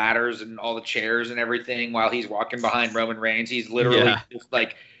all the ladders and all the chairs and everything while he's walking behind Roman Reigns. He's literally just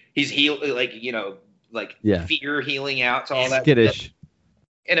like, he's fear healing out to all that skittish stuff.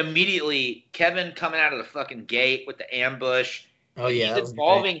 And immediately Kevin coming out of the fucking gate with the ambush. Oh yeah, he's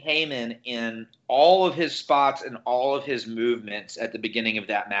involving Heyman in all of his spots and all of his movements at the beginning of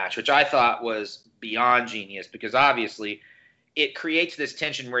that match, which I thought was beyond genius, because obviously it creates this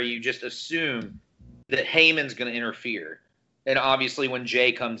tension where you just assume that Heyman's going to interfere. And obviously when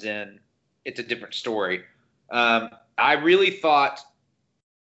Jay comes in, it's a different story. I really thought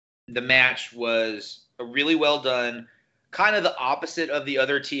the match was a really well done, kind of the opposite of the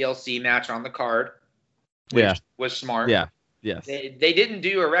other TLC match on the card, which was smart. Yeah. Yes. They didn't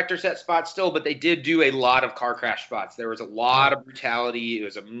do erector set spots still, but they did do a lot of car crash spots. There was a lot of brutality. It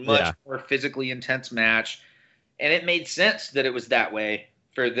was a much more physically intense match. And it made sense that it was that way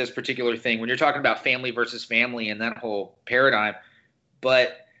for this particular thing when you're talking about family versus family and that whole paradigm.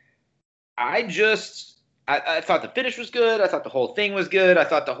 But I thought the finish was good. I thought the whole thing was good. I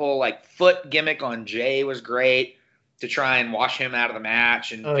thought the whole foot gimmick on Jay was great. to try and wash him out of the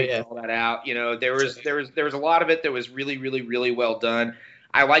match and figure all that out. You know, there was a lot of it that was really, really, really well done.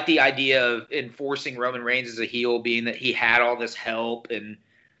 I like the idea of enforcing Roman Reigns as a heel, being that he had all this help and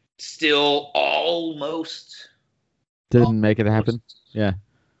still almost didn't make it happen. Yeah,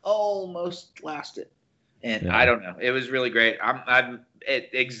 almost lasted. And I don't know. It was really great. I'm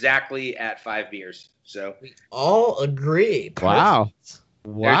exactly at 5 beers. So we all agree. Wow.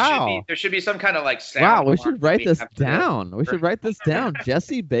 Wow. There should be some kind of like sound. Wow, we should write this down. We should write this down.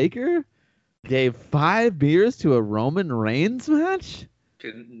 Jesse Baker gave 5 beers to a Roman Reigns match?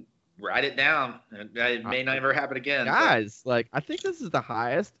 Write it down. It may never happen again. Guys, like, I think this is the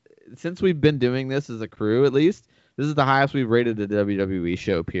highest, since we've been doing this as a crew at least, this is the highest we've rated the WWE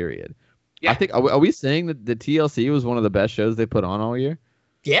show, period. Yeah. I think, are we saying that the TLC was one of the best shows they put on all year?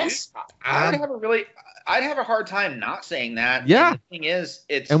 Yes. I'd have a hard time not saying that. Yeah. And the thing is,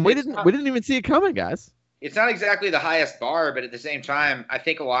 we didn't even see it coming, guys. It's not exactly the highest bar, but at the same time, I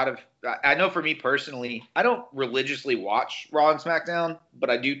think I know for me personally, I don't religiously watch Raw and SmackDown, but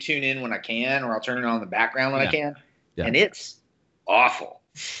I do tune in when I can, or I'll turn it on in the background when I can. Yeah. And it's awful.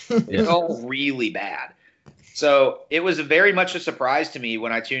 It's all really bad. So it was very much a surprise to me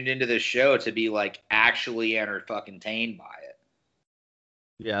when I tuned into this show to be like actually entertained by it.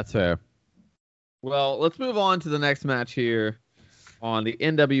 Yeah, that's fair. Well, let's move on to the next match here on the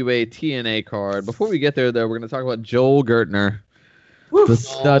NWA TNA card. Before we get there, though, we're going to talk about Joel Gertner, the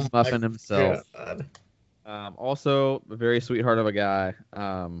stud muffin himself. Also, a very sweetheart of a guy.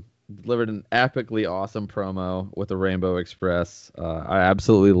 Delivered an epically awesome promo with the Rainbow Express. I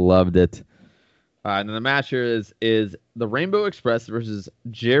absolutely loved it. And then the match here is the Rainbow Express versus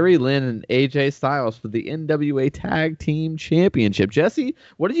Jerry Lynn and AJ Styles for the NWA Tag Team Championship. Jesse,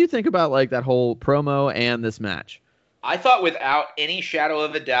 what did you think about like that whole promo and this match? I thought without any shadow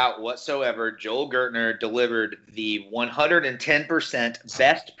of a doubt whatsoever, Joel Gertner delivered the 110%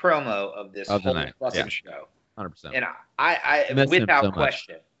 best promo of this whole fucking show. 100%. And I without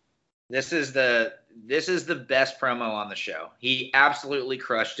question, this is the best promo on the show. He absolutely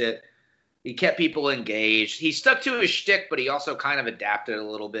crushed it. He kept people engaged. He stuck to his shtick, but he also kind of adapted a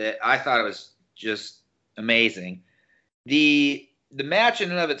little bit. I thought it was just amazing. The match in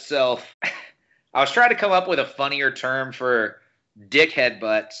and of itself, I was trying to come up with a funnier term for dickhead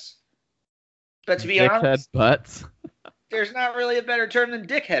butts. But to be honest, butts? There's not really a better term than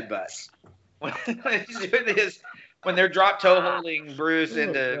dickhead butts. When they're drop toe holding Bruce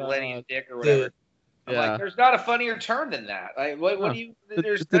into Lenny's dick or whatever. I'm like, there's not a funnier term than that. Like, what do you?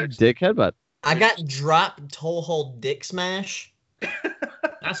 There's dick headbutt. I got drop toe hold dick smash.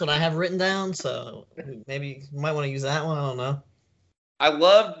 That's what I have written down. So maybe you might want to use that one. I don't know. I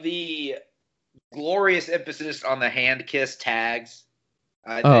love the glorious emphasis on the hand kiss tags.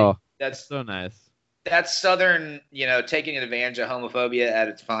 I think that's so nice. That's Southern, taking advantage of homophobia at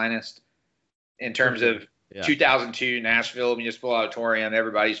its finest. In terms of 2002 Nashville Municipal Auditorium,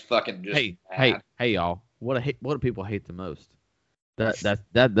 everybody's fucking just hey y'all. What do people hate the most? That's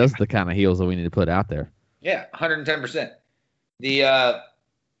the kind of heels that we need to put out there. Yeah, 110%. The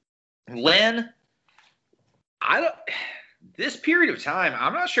Lynn, this period of time,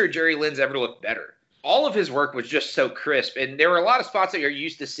 I'm not sure Jerry Lynn's ever looked better. All of his work was just so crisp, and there were a lot of spots that you're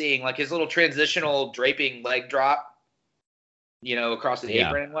used to seeing, like his little transitional draping leg drop, across the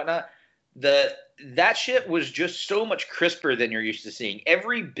apron and whatnot. That shit was just so much crisper than you're used to seeing.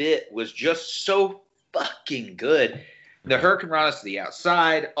 Every bit was just so fucking good. The Hurricanrana to the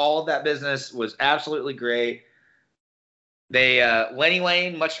outside, all of that business was absolutely great. They Lenny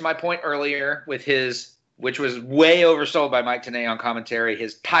Lane, much to my point earlier, with his, which was way oversold by Mike Tenay on commentary,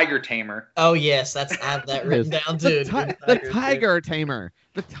 his Tiger Tamer. Oh yes, I have that written down too. The Tiger Tamer.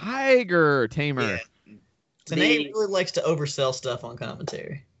 The Tiger Tamer. Yeah. Tenay really likes to oversell stuff on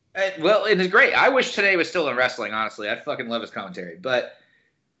commentary. Well, it is great. I wish Tenay was still in wrestling, honestly. I fucking love his commentary. But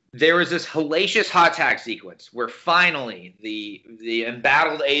there was this hellacious hot tag sequence where finally the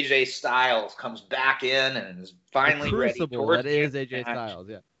embattled AJ Styles comes back in and is finally ready. That is AJ Styles,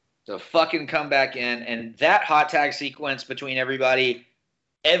 yeah. To fucking come back in. And that hot tag sequence between everybody,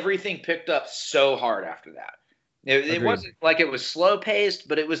 everything picked up so hard after that. It wasn't like it was slow paced,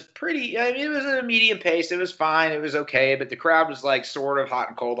 but it was pretty. I mean, it was at a medium pace. It was fine. It was okay, but the crowd was like sort of hot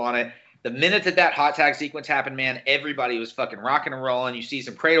and cold on it. The minute that hot tag sequence happened, man, everybody was fucking rocking and rolling. You see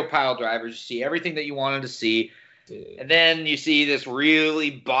some cradle pile drivers. You see everything that you wanted to see, and then you see this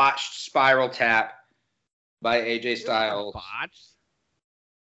really botched spiral tap by AJ Styles. Botched,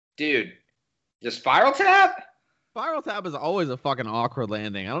 dude. The spiral tap. Spiral tap is always a fucking awkward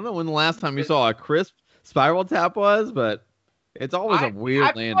landing. I don't know when the last time you saw a crisp spiral tap was, but It's always a weird I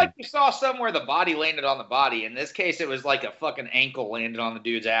landing. feel like you saw somewhere the body landed on the body. In this case, it was like a fucking ankle landed on the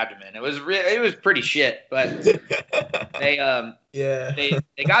dude's abdomen. It was pretty shit, but they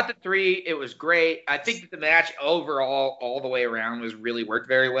got the 3. It was great. I think that the match overall, all the way around, was really worked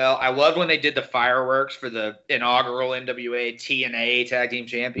very well. I loved when they did the fireworks for the inaugural NWA TNA Tag Team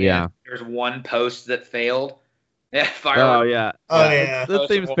Champion. Yeah. There's one post that failed. Yeah, Oh yeah. That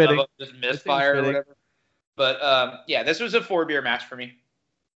seems fitting. Just misfire or whatever. But yeah, this was a 4-beer match for me.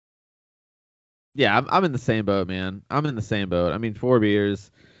 Yeah, I'm in the same boat, man. I'm in the same boat. I mean, 4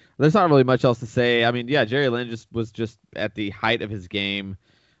 beers. There's not really much else to say. I mean, yeah, Jerry Lynn was just at the height of his game.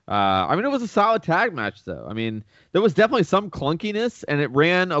 I mean, it was a solid tag match, though. I mean, there was definitely some clunkiness, and it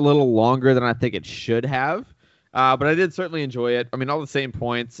ran a little longer than I think it should have. But I did certainly enjoy it. I mean, all the same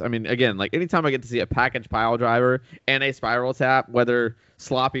points. I mean, again, like anytime I get to see a package pile driver and a spiral tap, whether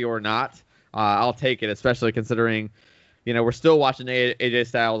sloppy or not, I'll take it, especially considering, we're still watching AJ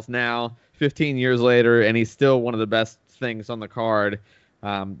Styles now, 15 years later, and he's still one of the best things on the card.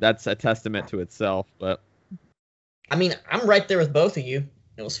 That's a testament to itself. But I mean, I'm right there with both of you.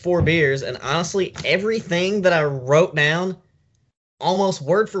 It was 4 beers, and honestly, everything that I wrote down, almost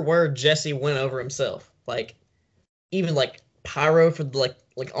word for word, Jesse went over himself. Like, even like pyro for like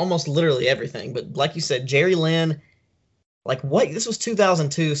almost literally everything. But like you said, Jerry Lynn. Like what? This was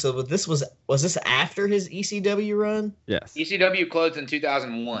 2002, so was this after his ECW run? Yes. ECW closed in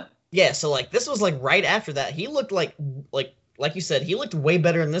 2001. Yeah, so like this was like right after that. He looked like you said, he looked way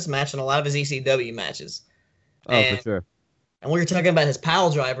better in this match than a lot of his ECW matches. For sure. And we were talking about his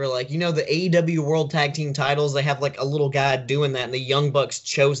pile driver, like the AEW World Tag Team titles, they have like a little guy doing that, and the Young Bucks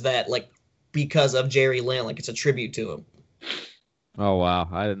chose that like because of Jerry Lynn, like it's a tribute to him. Oh wow,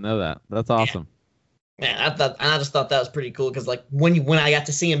 I didn't know that. That's awesome. Man, I just thought that was pretty cool because like when I got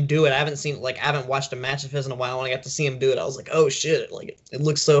to see him do it, I haven't watched a match of his in a while. When I got to see him do it, I was like, oh shit, like it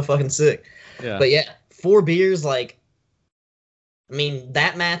looks so fucking sick. Yeah. But yeah, 4 beers, like, I mean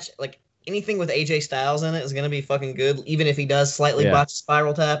that match, like anything with AJ Styles in it is gonna be fucking good, even if he does slightly botch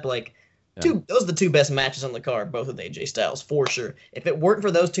spiral tap. Like, those are the 2 best matches on the card, both with AJ Styles for sure. If it weren't for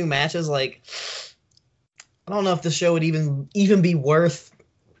those 2 matches, like, I don't know if the show would even be worth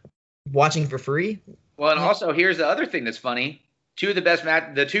watching for free. Well, and also here's the other thing that's funny: the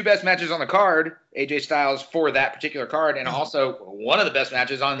 2 best matches on the card, AJ Styles for that particular card, and also one of the best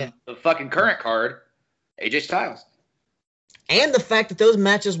matches on the fucking current card, AJ Styles. And the fact that those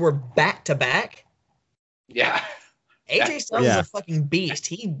matches were back to back. Yeah. AJ Styles is a fucking beast.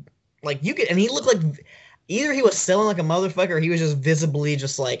 He looked like either he was selling like a motherfucker or he was just visibly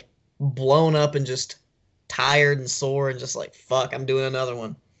just like blown up and just tired and sore and just like, fuck, I'm doing another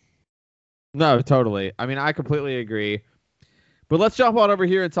one. No, totally. I mean, I completely agree. But let's jump on over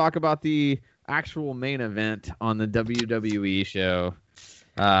here and talk about the actual main event on the WWE show.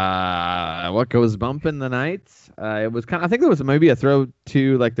 What goes bumping the night? It was I think there was maybe a throw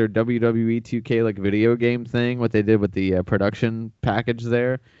to like their WWE 2K like video game thing, what they did with the production package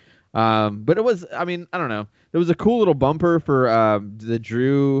there. But it was, I mean, I don't know. There was a cool little bumper for the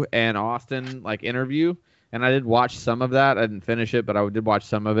Drew and Austin like interview. And I did watch some of that. I didn't finish it, but I did watch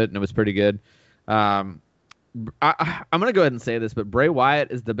some of it, and it was pretty good. I'm going to go ahead and say this, but Bray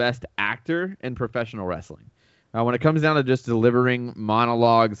Wyatt is the best actor in professional wrestling. When it comes down to just delivering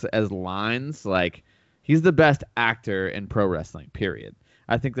monologues as lines, like, he's the best actor in pro wrestling, period.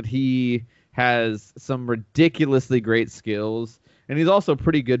 I think that he has some ridiculously great skills, and he's also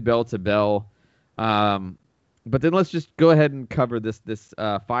pretty good bell to bell. But then let's just go ahead and cover this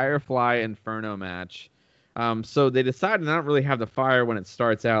Firefly Inferno match. So they decided not really have the fire when it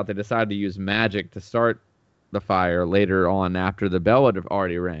starts out. They decided to use magic to start the fire later on after the bell had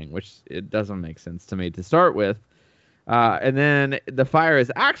already rang, which it doesn't make sense to me to start with. And then the fire is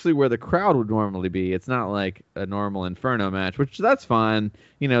actually where the crowd would normally be. It's not like a normal Inferno match, which that's fine.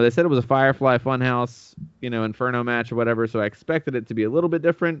 They said it was a Firefly Funhouse, Inferno match or whatever, so I expected it to be a little bit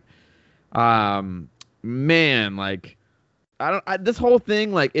different. Man, like, this whole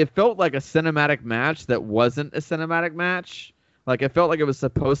thing, like, it felt like a cinematic match that wasn't a cinematic match. Like, it felt like it was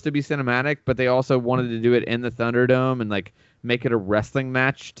supposed to be cinematic, but they also wanted to do it in the Thunderdome and, like, make it a wrestling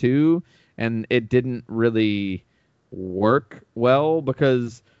match, too. And it didn't really work well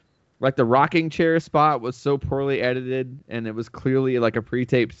because, like, the rocking chair spot was so poorly edited, and it was clearly, like, a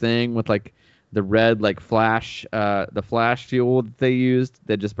pre-taped thing with, like, the red, like, the flash fuel that they used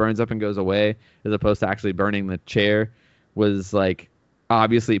that just burns up and goes away as opposed to actually burning the chair. Was like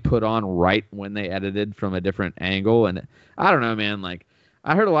obviously put on right when they edited from a different angle, and I don't know, man. Like,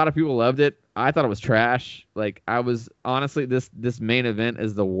 I heard a lot of people loved it. I thought it was trash. Like, I was honestly, this main event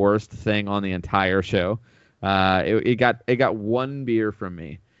is the worst thing on the entire show. It got one beer from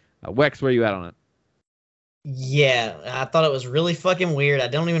me. Wex, where you at on it? Yeah, I thought it was really fucking weird. I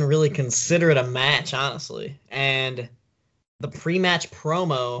don't even really consider it a match, honestly. And the pre-match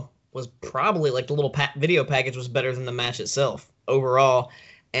promo was probably like the little video package was better than the match itself overall.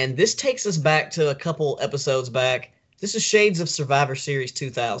 And this takes us back to a couple episodes back. This is shades of Survivor Series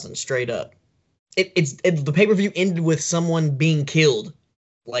 2000, straight up. The pay-per-view ended with someone being killed.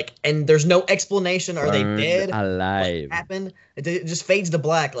 Like, and there's no explanation. Are they dead? Alive. What happened? It just fades to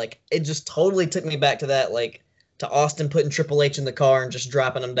black. Like, it just totally took me back to that, like, to Austin putting Triple H in the car and just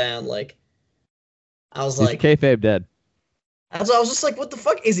dropping him down. Like, I was like, kayfabe dead. I was just like, what the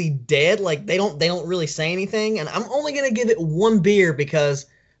fuck? Is he dead? Like, they don't really say anything. And I'm only gonna give it one beer because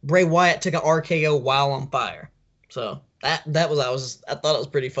Bray Wyatt took an RKO while on fire. So I thought it was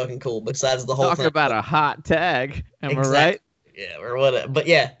pretty fucking cool. Besides the whole Talk thing. about a hot tag. Am I right? Yeah, or whatever. But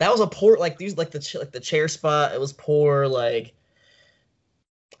yeah, that was a poor, like, these, like the chair spot. It was poor. Like,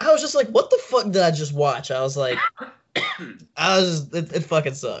 I was just like, what the fuck did I just watch? I was like, it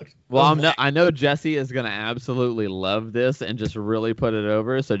fucking sucked. Well, I know Jesse is gonna absolutely love this and just really put it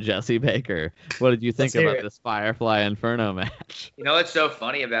over. So Jesse Baker, what did you think about this Firefly Inferno match? You know what's so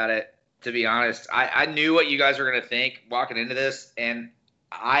funny about it? To be honest, I knew what you guys were gonna think walking into this, and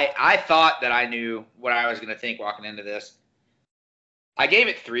I thought that I knew what I was gonna think walking into this. I gave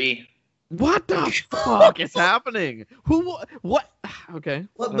it 3. What the fuck is happening? What? Okay.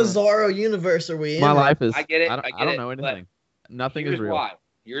 What bizarro universe are we in? My life is. I get it. I don't know anything. Nothing is real.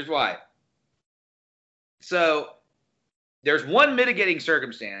 Here's why. So there's one mitigating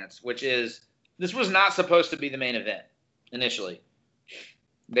circumstance, which is this was not supposed to be the main event initially.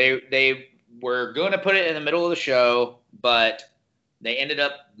 They were going to put it in the middle of the show, but they ended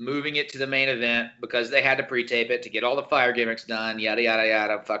up moving it to the main event because they had to pre-tape it to get all the fire gimmicks done, yada, yada,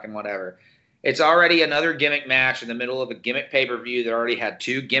 yada, fucking whatever. It's already another gimmick match in the middle of a gimmick pay-per-view that already had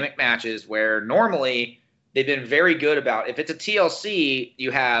 2 gimmick matches where normally they've been very good about. If it's a TLC, if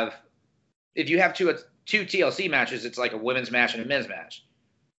you have two TLC matches, it's like a women's match and a men's match.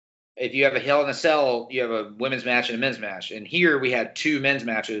 If you have a Hell in a Cell, you have a women's match and a men's match. And here we had 2 men's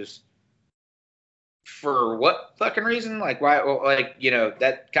matches. For what fucking reason? Like, why? Like, you know,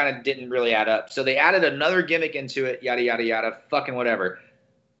 that kind of didn't really add up. So they added another gimmick into it, yada, yada, yada, fucking whatever.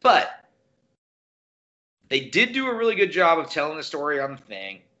 But they did do a really good job of telling the story on the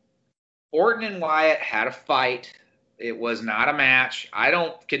thing. Orton and Wyatt had a fight. It was not a match. I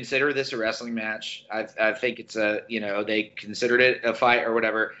don't consider this a wrestling match. I think it's they considered it a fight or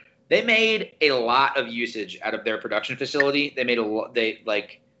whatever. They made a lot of usage out of their production facility.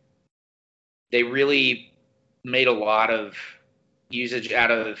 They really made a lot of usage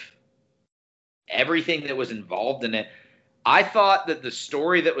out of everything that was involved in it. I thought that the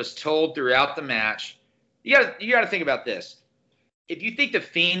story that was told throughout the match, you got to think about this. If you think the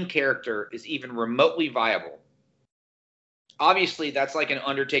Fiend character is even remotely viable, obviously that's like an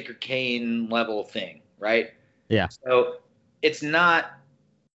Undertaker Kane level thing, right? Yeah. So it's not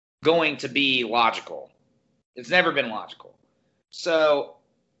going to be logical. It's never been logical. So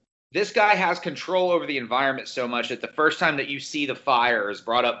this guy has control over the environment so much that the first time that you see the fire is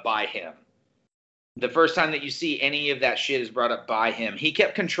brought up by him. The first time that you see any of that shit is brought up by him. He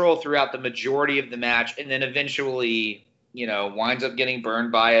kept control throughout the majority of the match and then eventually, winds up getting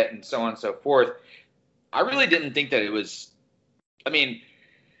burned by it and so on and so forth. I really didn't think that it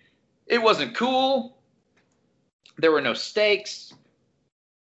wasn't cool. There were no stakes.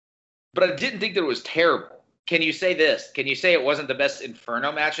 But I didn't think that it was terrible. Can you say this? Can you say it wasn't the best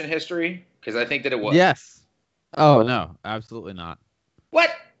Inferno match in history? Because I think that it was. Yes. Oh, no. Absolutely not.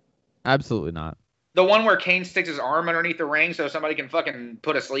 What? Absolutely not. The one where Kane sticks his arm underneath the ring so somebody can fucking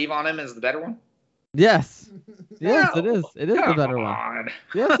put a sleeve on him is the better one? Yes. Yes, No. It is. It is the better one. On.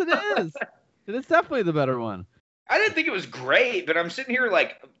 Yes, it is. It is definitely the better one. I didn't think it was great, but I'm sitting here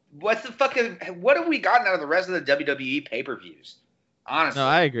like, what have we gotten out of the rest of the WWE pay-per-views? Honestly. No,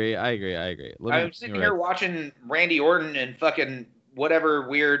 I agree. I'm sitting here watching Randy Orton and fucking whatever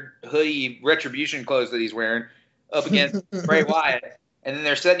weird hoodie retribution clothes that he's wearing up against Bray Wyatt. And then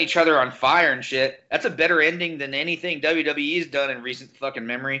they're setting each other on fire and shit. That's a better ending than anything WWE's done in recent fucking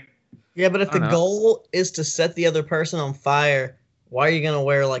memory. Yeah, but if the goal is to set the other person on fire, why are you going to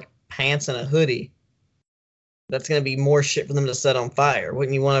wear, like, pants and a hoodie? That's going to be more shit for them to set on fire.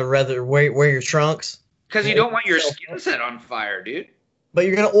 Wouldn't you want to rather wear your trunks? Because you don't want your skin set on fire, dude. But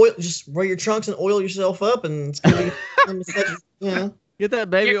you're gonna just wear your trunks and oil yourself up, and it's gonna be, Get that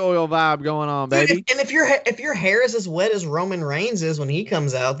baby oil vibe going on, baby. Dude, and if your hair is as wet as Roman Reigns is when he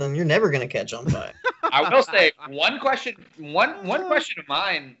comes out, then you're never gonna catch on fire. I will say one question of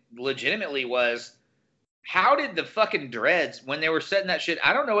mine legitimately was, how did the fucking dreads, when they were setting that shit,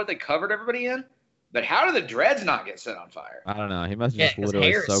 I don't know what they covered everybody in, but how did the dreads not get set on fire? I don't know. He must have just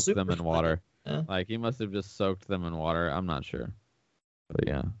literally soaked them in water. Yeah. Like, he must have just soaked them in water. I'm not sure. But,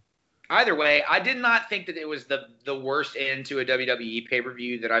 yeah. Either way, I did not think that it was the worst end to a WWE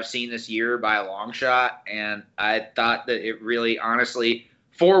pay-per-view that I've seen this year by a long shot, and I thought that it really, honestly,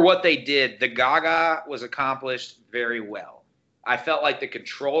 for what they did, the Gaga was accomplished very well. I felt like the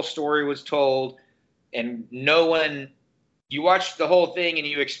Control story was told, and you watched the whole thing and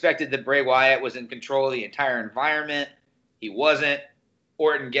you expected that Bray Wyatt was in control of the entire environment. He wasn't.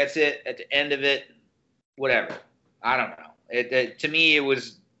 Orton gets it at the end of it. Whatever. I don't know. To me, it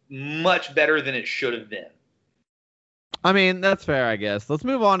was much better than it should have been. I mean, that's fair, I guess. Let's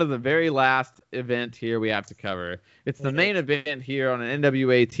move on to the very last event here we have to cover. It's the main event here on an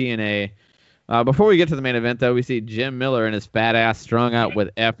NWA TNA. Before we get to the main event, though, we see Jim Miller and his fat ass strung out with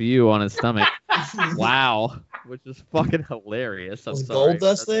FU on his stomach. Wow. Which is fucking hilarious. Was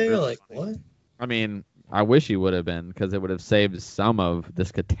Goldust there? Really like, funny. what? I mean, I wish he would have been, because it would have saved some of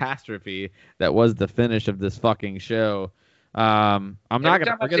this catastrophe that was the finish of this fucking show. I'm not going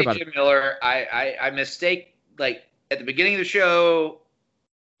to forget about Jim Miller. I mistake, like, at the beginning of the show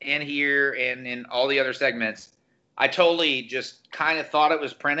and here and in all the other segments, I totally just kind of thought it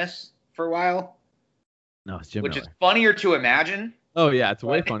was Prentice for a while. No, it's Jim Which Miller. is funnier to imagine. Oh, yeah, it's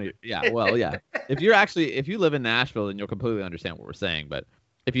way funny. Yeah, well, yeah. If you live in Nashville, then you'll completely understand what we're saying. But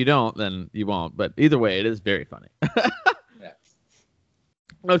if you don't, then you won't. But either way, it is very funny. Yeah.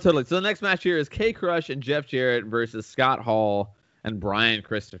 Oh, totally. So the next match here is K Crush and Jeff Jarrett versus Scott Hall and Brian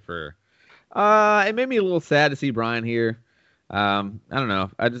Christopher. It made me a little sad to see Brian here. I don't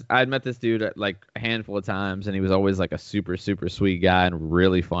know. I'd met this dude like a handful of times, and he was always like a super, super sweet guy and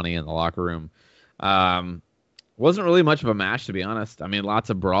really funny in the locker room. Wasn't really much of a match, to be honest. I mean, lots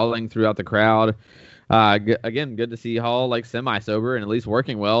of brawling throughout the crowd. Again, good to see Hall like semi-sober and at least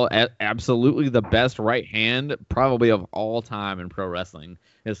working well. Absolutely the best right hand probably of all time in pro wrestling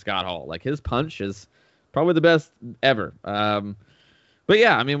is Scott Hall. Like, his punch is probably the best ever. But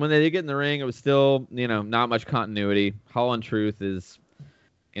yeah, I mean, when they did get in the ring, it was still, not much continuity. Hall and Truth is,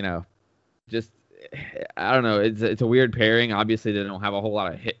 just, I don't know. It's a weird pairing. Obviously, they don't have a whole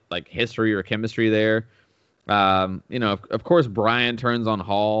lot of history or chemistry there. Of course, Brian turns on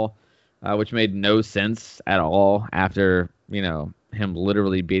Hall, which made no sense at all after, him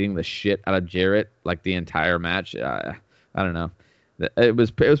literally beating the shit out of Jarrett like the entire match. I don't know. It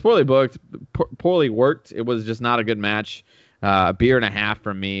was poorly booked, poorly worked. It was just not a good match. A beer and a half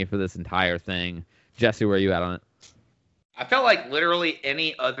from me for this entire thing. Jesse, where are you at on it? I felt like literally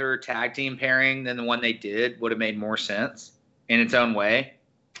any other tag team pairing than the one they did would have made more sense in its own way.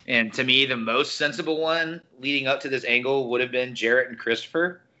 And to me, the most sensible one leading up to this angle would have been Jarrett and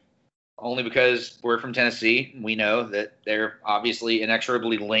Christopher, only because we're from Tennessee. We know that they're obviously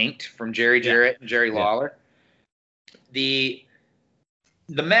inexorably linked from Jerry Jarrett and Jerry Lawler. The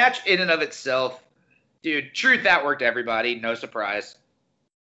match in and of itself, dude, Truth outworked everybody. No surprise.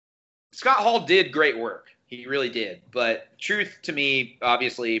 Scott Hall did great work. He really did. But Truth, to me,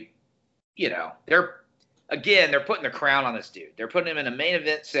 obviously, they're putting the crown on this dude. They're putting him in a main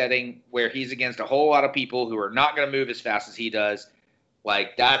event setting where he's against a whole lot of people who are not going to move as fast as he does.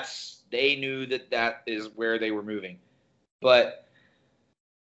 Like, they knew that is where they were moving. But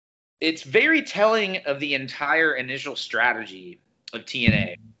it's very telling of the entire initial strategy of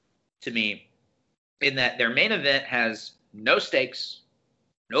TNA to me, in that their main event has no stakes,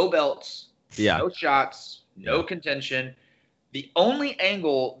 no belts, no shots, no contention. The only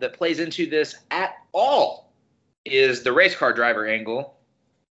angle that plays into this at all is the race car driver angle,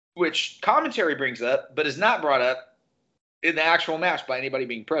 which commentary brings up, but is not brought up in the actual match by anybody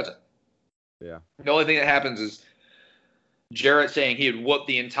being present. Yeah. The only thing that happens is Jarrett saying he would whoop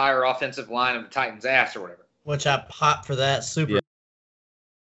the entire offensive line of the Titans' ass or whatever. Which I popped for that super. Yeah.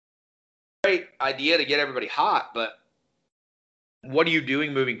 Great idea to get everybody hot, but what are you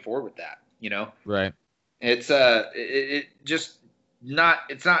doing moving forward with that? Right. It's it's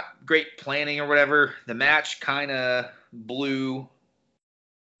not great planning or whatever. The match kind of blew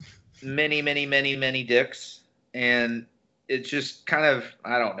many dicks, and it's just kind of,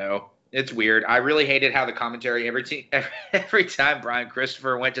 I don't know. It's weird. I really hated how the commentary every time Brian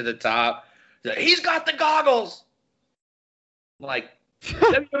Christopher went to the top, he's got the goggles. Like,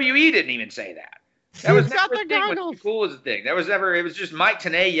 WWE didn't even say that. That was never a thing. What's cool as a thing. It was just Mike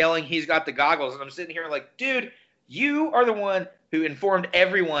Tenay yelling, he's got the goggles. And I'm sitting here like, dude, you are the one who informed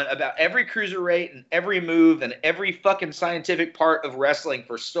everyone about every cruiserweight and every move and every fucking scientific part of wrestling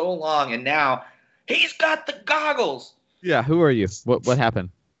for so long. And now he's got the goggles. Yeah. Who are you? What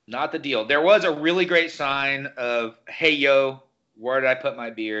happened? Not the deal. There was a really great sign of, "Hey yo, where did I put my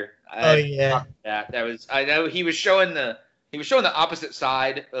beer?" Yeah. That was. I know he was showing the opposite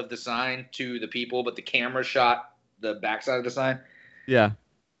side of the sign to the people, but the camera shot the backside of the sign. Yeah.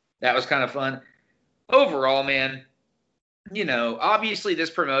 That was kind of fun. Overall, man, obviously this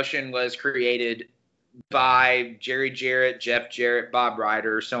promotion was created by Jerry Jarrett, Jeff Jarrett, Bob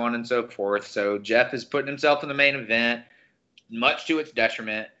Ryder, so on and so forth. So Jeff is putting himself in the main event, much to its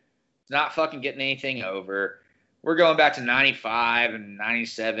detriment. It's not fucking getting anything over. We're going back to 95 and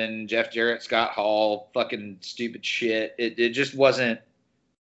 97, Jeff Jarrett, Scott Hall, fucking stupid shit. It just wasn't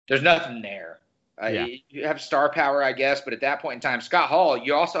 – there's nothing there. Yeah. You have star power, I guess, but at that point in time, Scott Hall,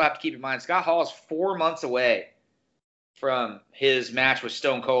 you also have to keep in mind, Scott Hall is 4 months away from his match with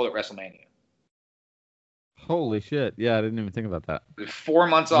Stone Cold at WrestleMania. Holy shit. Yeah, I didn't even think about that. 4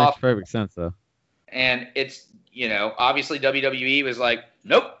 months Makes off. perfect sense, though. And it's, obviously WWE was like,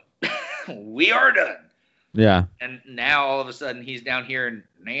 nope, we are done. Yeah. And now all of a sudden he's down here in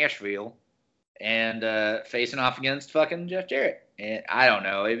Nashville and facing off against fucking Jeff Jarrett. And I don't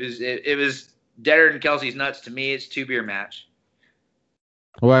know. It was deader than Kelsey's nuts to me. It's a 2-beer match.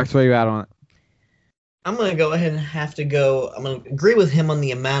 Wax, where you at on it? I'm going to go ahead and I'm going to agree with him on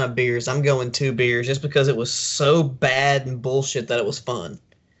the amount of beers. I'm going 2 beers just because it was so bad and bullshit that it was fun.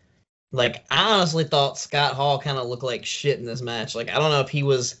 Like, I honestly thought Scott Hall kind of looked like shit in this match. Like, I don't know if he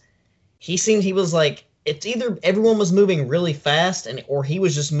was like, it's either everyone was moving really fast or he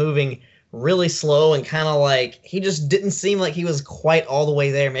was just moving really slow and kind of like, he just didn't seem like he was quite all the way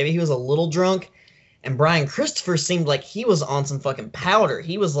there. Maybe he was a little drunk. And Brian Christopher seemed like he was on some fucking powder.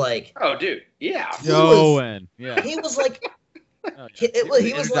 He was like, oh, dude, yeah. He was like, he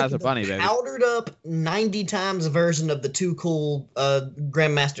was like the powdered up 90 times version of the Too Cool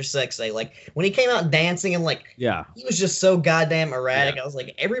Grandmaster Sexay. Like when he came out dancing and like, he was just so goddamn erratic. I was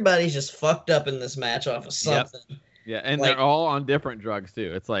like, everybody's just fucked up in this match off of something. Yep. Yeah, and they're all on different drugs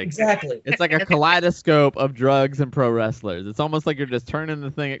too. It's like exactly. It's like a kaleidoscope of drugs and pro wrestlers. It's almost like you're just turning the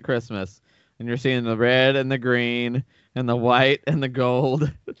thing at Christmas. And you're seeing the red and the green and the white and the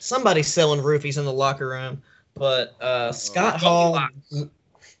gold. Somebody's selling roofies in the locker room. But Scott Hall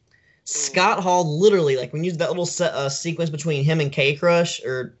literally, like, when you did that little sequence between him and K-Crush,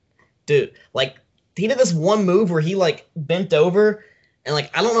 dude, like, he did this one move where he, like, bent over, and,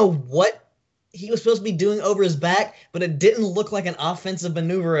 like, I don't know what he was supposed to be doing over his back, but it didn't look like an offensive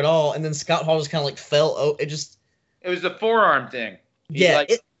maneuver at all, and then Scott Hall just kind of, like, fell. It was the forearm thing.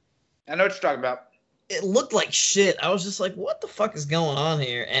 I know what you're talking about. It looked like shit. I was just like, what the fuck is going on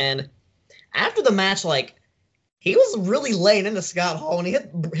here? And after the match, like, he was really laying into Scott Hall and he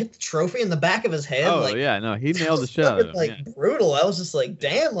hit the trophy in the back of his head. Oh, like, yeah, no, he nailed the shit out of him. Like, brutal. I was just like,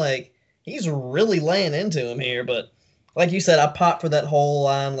 damn, like, he's really laying into him here. But like you said, I popped for that whole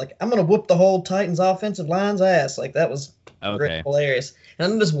line. Like, I'm going to whoop the whole Titans offensive line's ass. Like, that was great, hilarious. And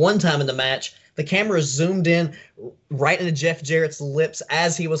then this one time in the match, the camera zoomed in right into Jeff Jarrett's lips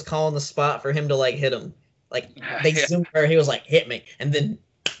as he was calling the spot for him to, like, hit him. Like, they zoomed where he was like, hit me, and then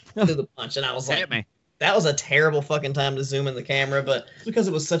threw the punch. And I was like, hit me. That was a terrible fucking time to zoom in the camera, but because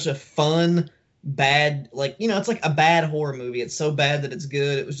it was such a fun, bad, like, it's like a bad horror movie. It's so bad that it's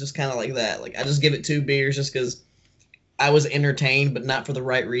good. It was just kind of like that. Like, I just give it 2 beers just because I was entertained, but not for the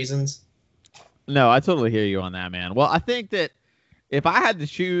right reasons. No, I totally hear you on that, man. Well, I think that if I had to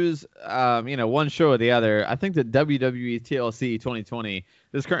choose, one show or the other, I think that WWE TLC 2020,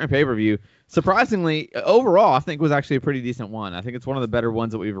 this current pay-per-view, surprisingly, overall, I think was actually a pretty decent one. I think it's one of the better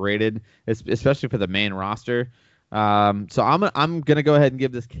ones that we've rated, especially for the main roster. So I'm gonna go ahead and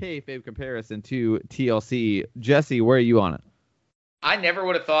give this kayfabe comparison to TLC. Jesse, where are you on it? I never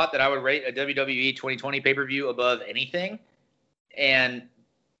would have thought that I would rate a WWE 2020 pay-per-view above anything, and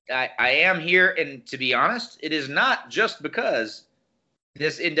I am here. And to be honest, it is not just because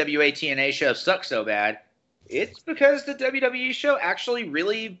this NWA TNA show sucks so bad. It's because the WWE show actually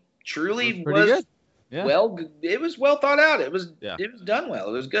really, truly was good. Yeah. Well, it was well thought out. It was done well.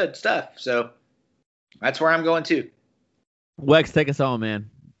 It was good stuff. So that's where I'm going to. Wex, take us on, man.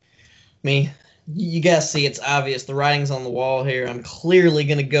 You guys see, it's obvious. The writing's on the wall here. I'm clearly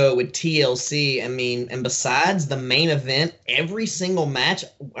going to go with TLC. I mean, and besides the main event, every single match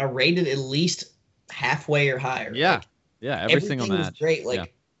I rated at least halfway or higher. Yeah. Every single match. Was great.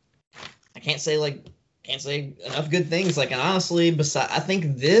 Like, I can't say enough good things. Like, and honestly, I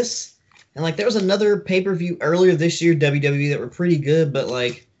think this, and like, there was another pay-per-view earlier this year, WWE, that were pretty good, but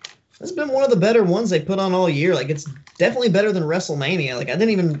like, this has been one of the better ones they put on all year. Like, it's definitely better than WrestleMania. Like, I didn't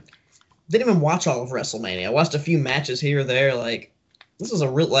even watch all of WrestleMania. I watched a few matches here or there. Like, this is a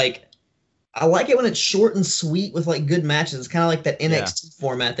real, like, I like it when it's short and sweet with like good matches. It's kind of like that NXT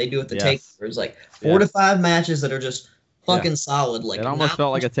format they do at the Takeover. It's like 4 to 5 matches that are just fucking solid. Like it almost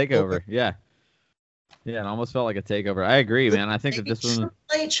felt like a takeover. Yeah, it almost felt like a takeover. I agree, man. I think that this one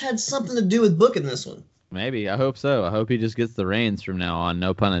Triple H had something to do with booking this one. Maybe. I hope so. I hope he just gets the reins from now on.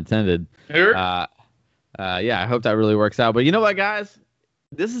 No pun intended. Yeah, I hope that really works out. But you know what, guys?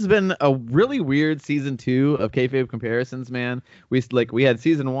 This has been a really weird season 2 of Kayfabe Comparisons, man. We had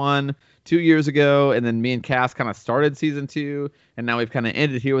season 1 2 years ago, and then me and Cass kind of started season 2, and now we've kind of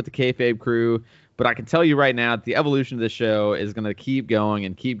ended here with the Kayfabe crew. But I can tell you right now, the evolution of this show is going to keep going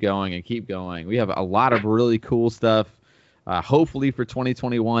and keep going and keep going. We have a lot of really cool stuff, hopefully for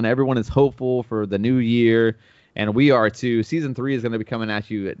 2021. Everyone is hopeful for the new year, and we are too. Season 3 is going to be coming at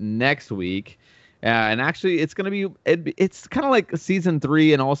you next week. And actually, it's going to be, it's kind of like season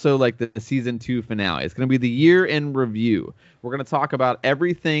 3 and also like the season 2 finale. It's going to be the year in review. We're going to talk about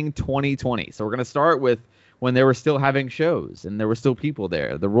everything 2020. So we're going to start with when they were still having shows and there were still people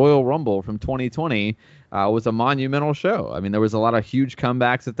there. The Royal Rumble from 2020 was a monumental show. I mean, there was a lot of huge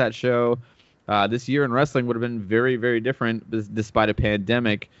comebacks at that show. This year in wrestling would have been very, very different despite a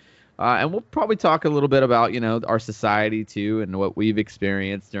pandemic. And we'll probably talk a little bit about, our society, too, and what we've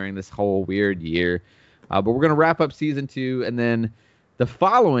experienced during this whole weird year. But we're going to wrap up season 2. And then the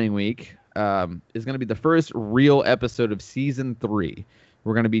following week is going to be the first real episode of season 3.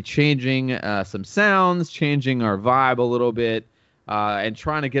 We're going to be changing some sounds, changing our vibe a little bit, and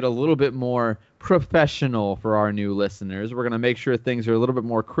trying to get a little bit more professional for our new listeners. We're going to make sure things are a little bit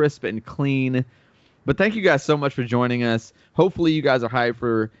more crisp and clean. But thank you guys so much for joining us. Hopefully you guys are hyped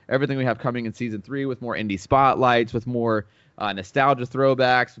for everything we have coming in season 3 with more indie spotlights, with more nostalgia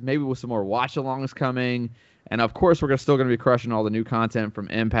throwbacks, maybe with some more watch-alongs coming. And, of course, we're still going to be crushing all the new content from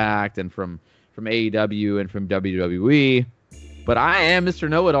Impact and from AEW and from WWE. But I am Mr.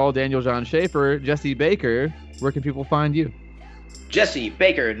 Know-It-All, Daniel John Schaefer. Jesse Baker, where can people find you? Jesse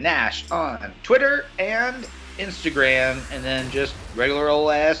Baker Nash on Twitter and Instagram, and then just regular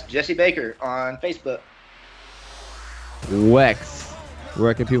old ass Jesse Baker on Facebook. Wex,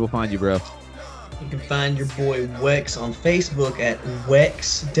 where can people find you, bro? You can find your boy Wex on Facebook at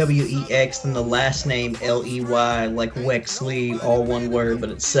Wex, W-E-X, and the last name L-E-Y, like Wexley, all one word, but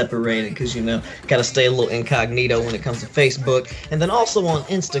it's separated because, gotta stay a little incognito when it comes to Facebook. And then also on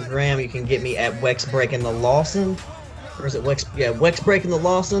Instagram, you can get me at Wex Breaking the Lawson. Or is it Wex? Yeah, Wex Breaking the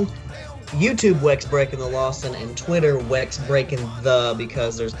Lawson. YouTube Wex Breaking the Lawson, and Twitter Wex Breaking the,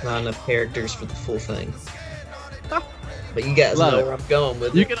 because there's not enough characters for the full thing. But you guys know where I'm going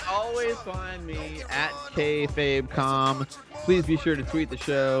with it. You can always find me at KFabeCom. Please be sure to tweet the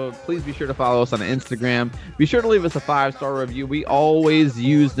show. Please be sure to follow us on Instagram. Be sure to leave us a 5-star review. We always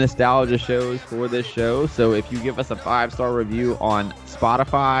use nostalgia shows for this show. So if you give us a 5-star review on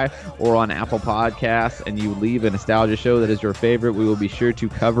Spotify or on Apple Podcasts and you leave a nostalgia show that is your favorite, we will be sure to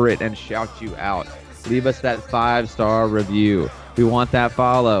cover it and shout you out. Leave us that 5-star review. We want that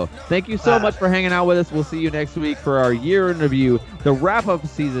follow. Thank you so much for hanging out with us. We'll see you next week for our year in review, the wrap-up of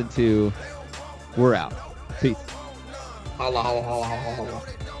season 2. We're out. Peace. Holla, holla, holla, holla, holla.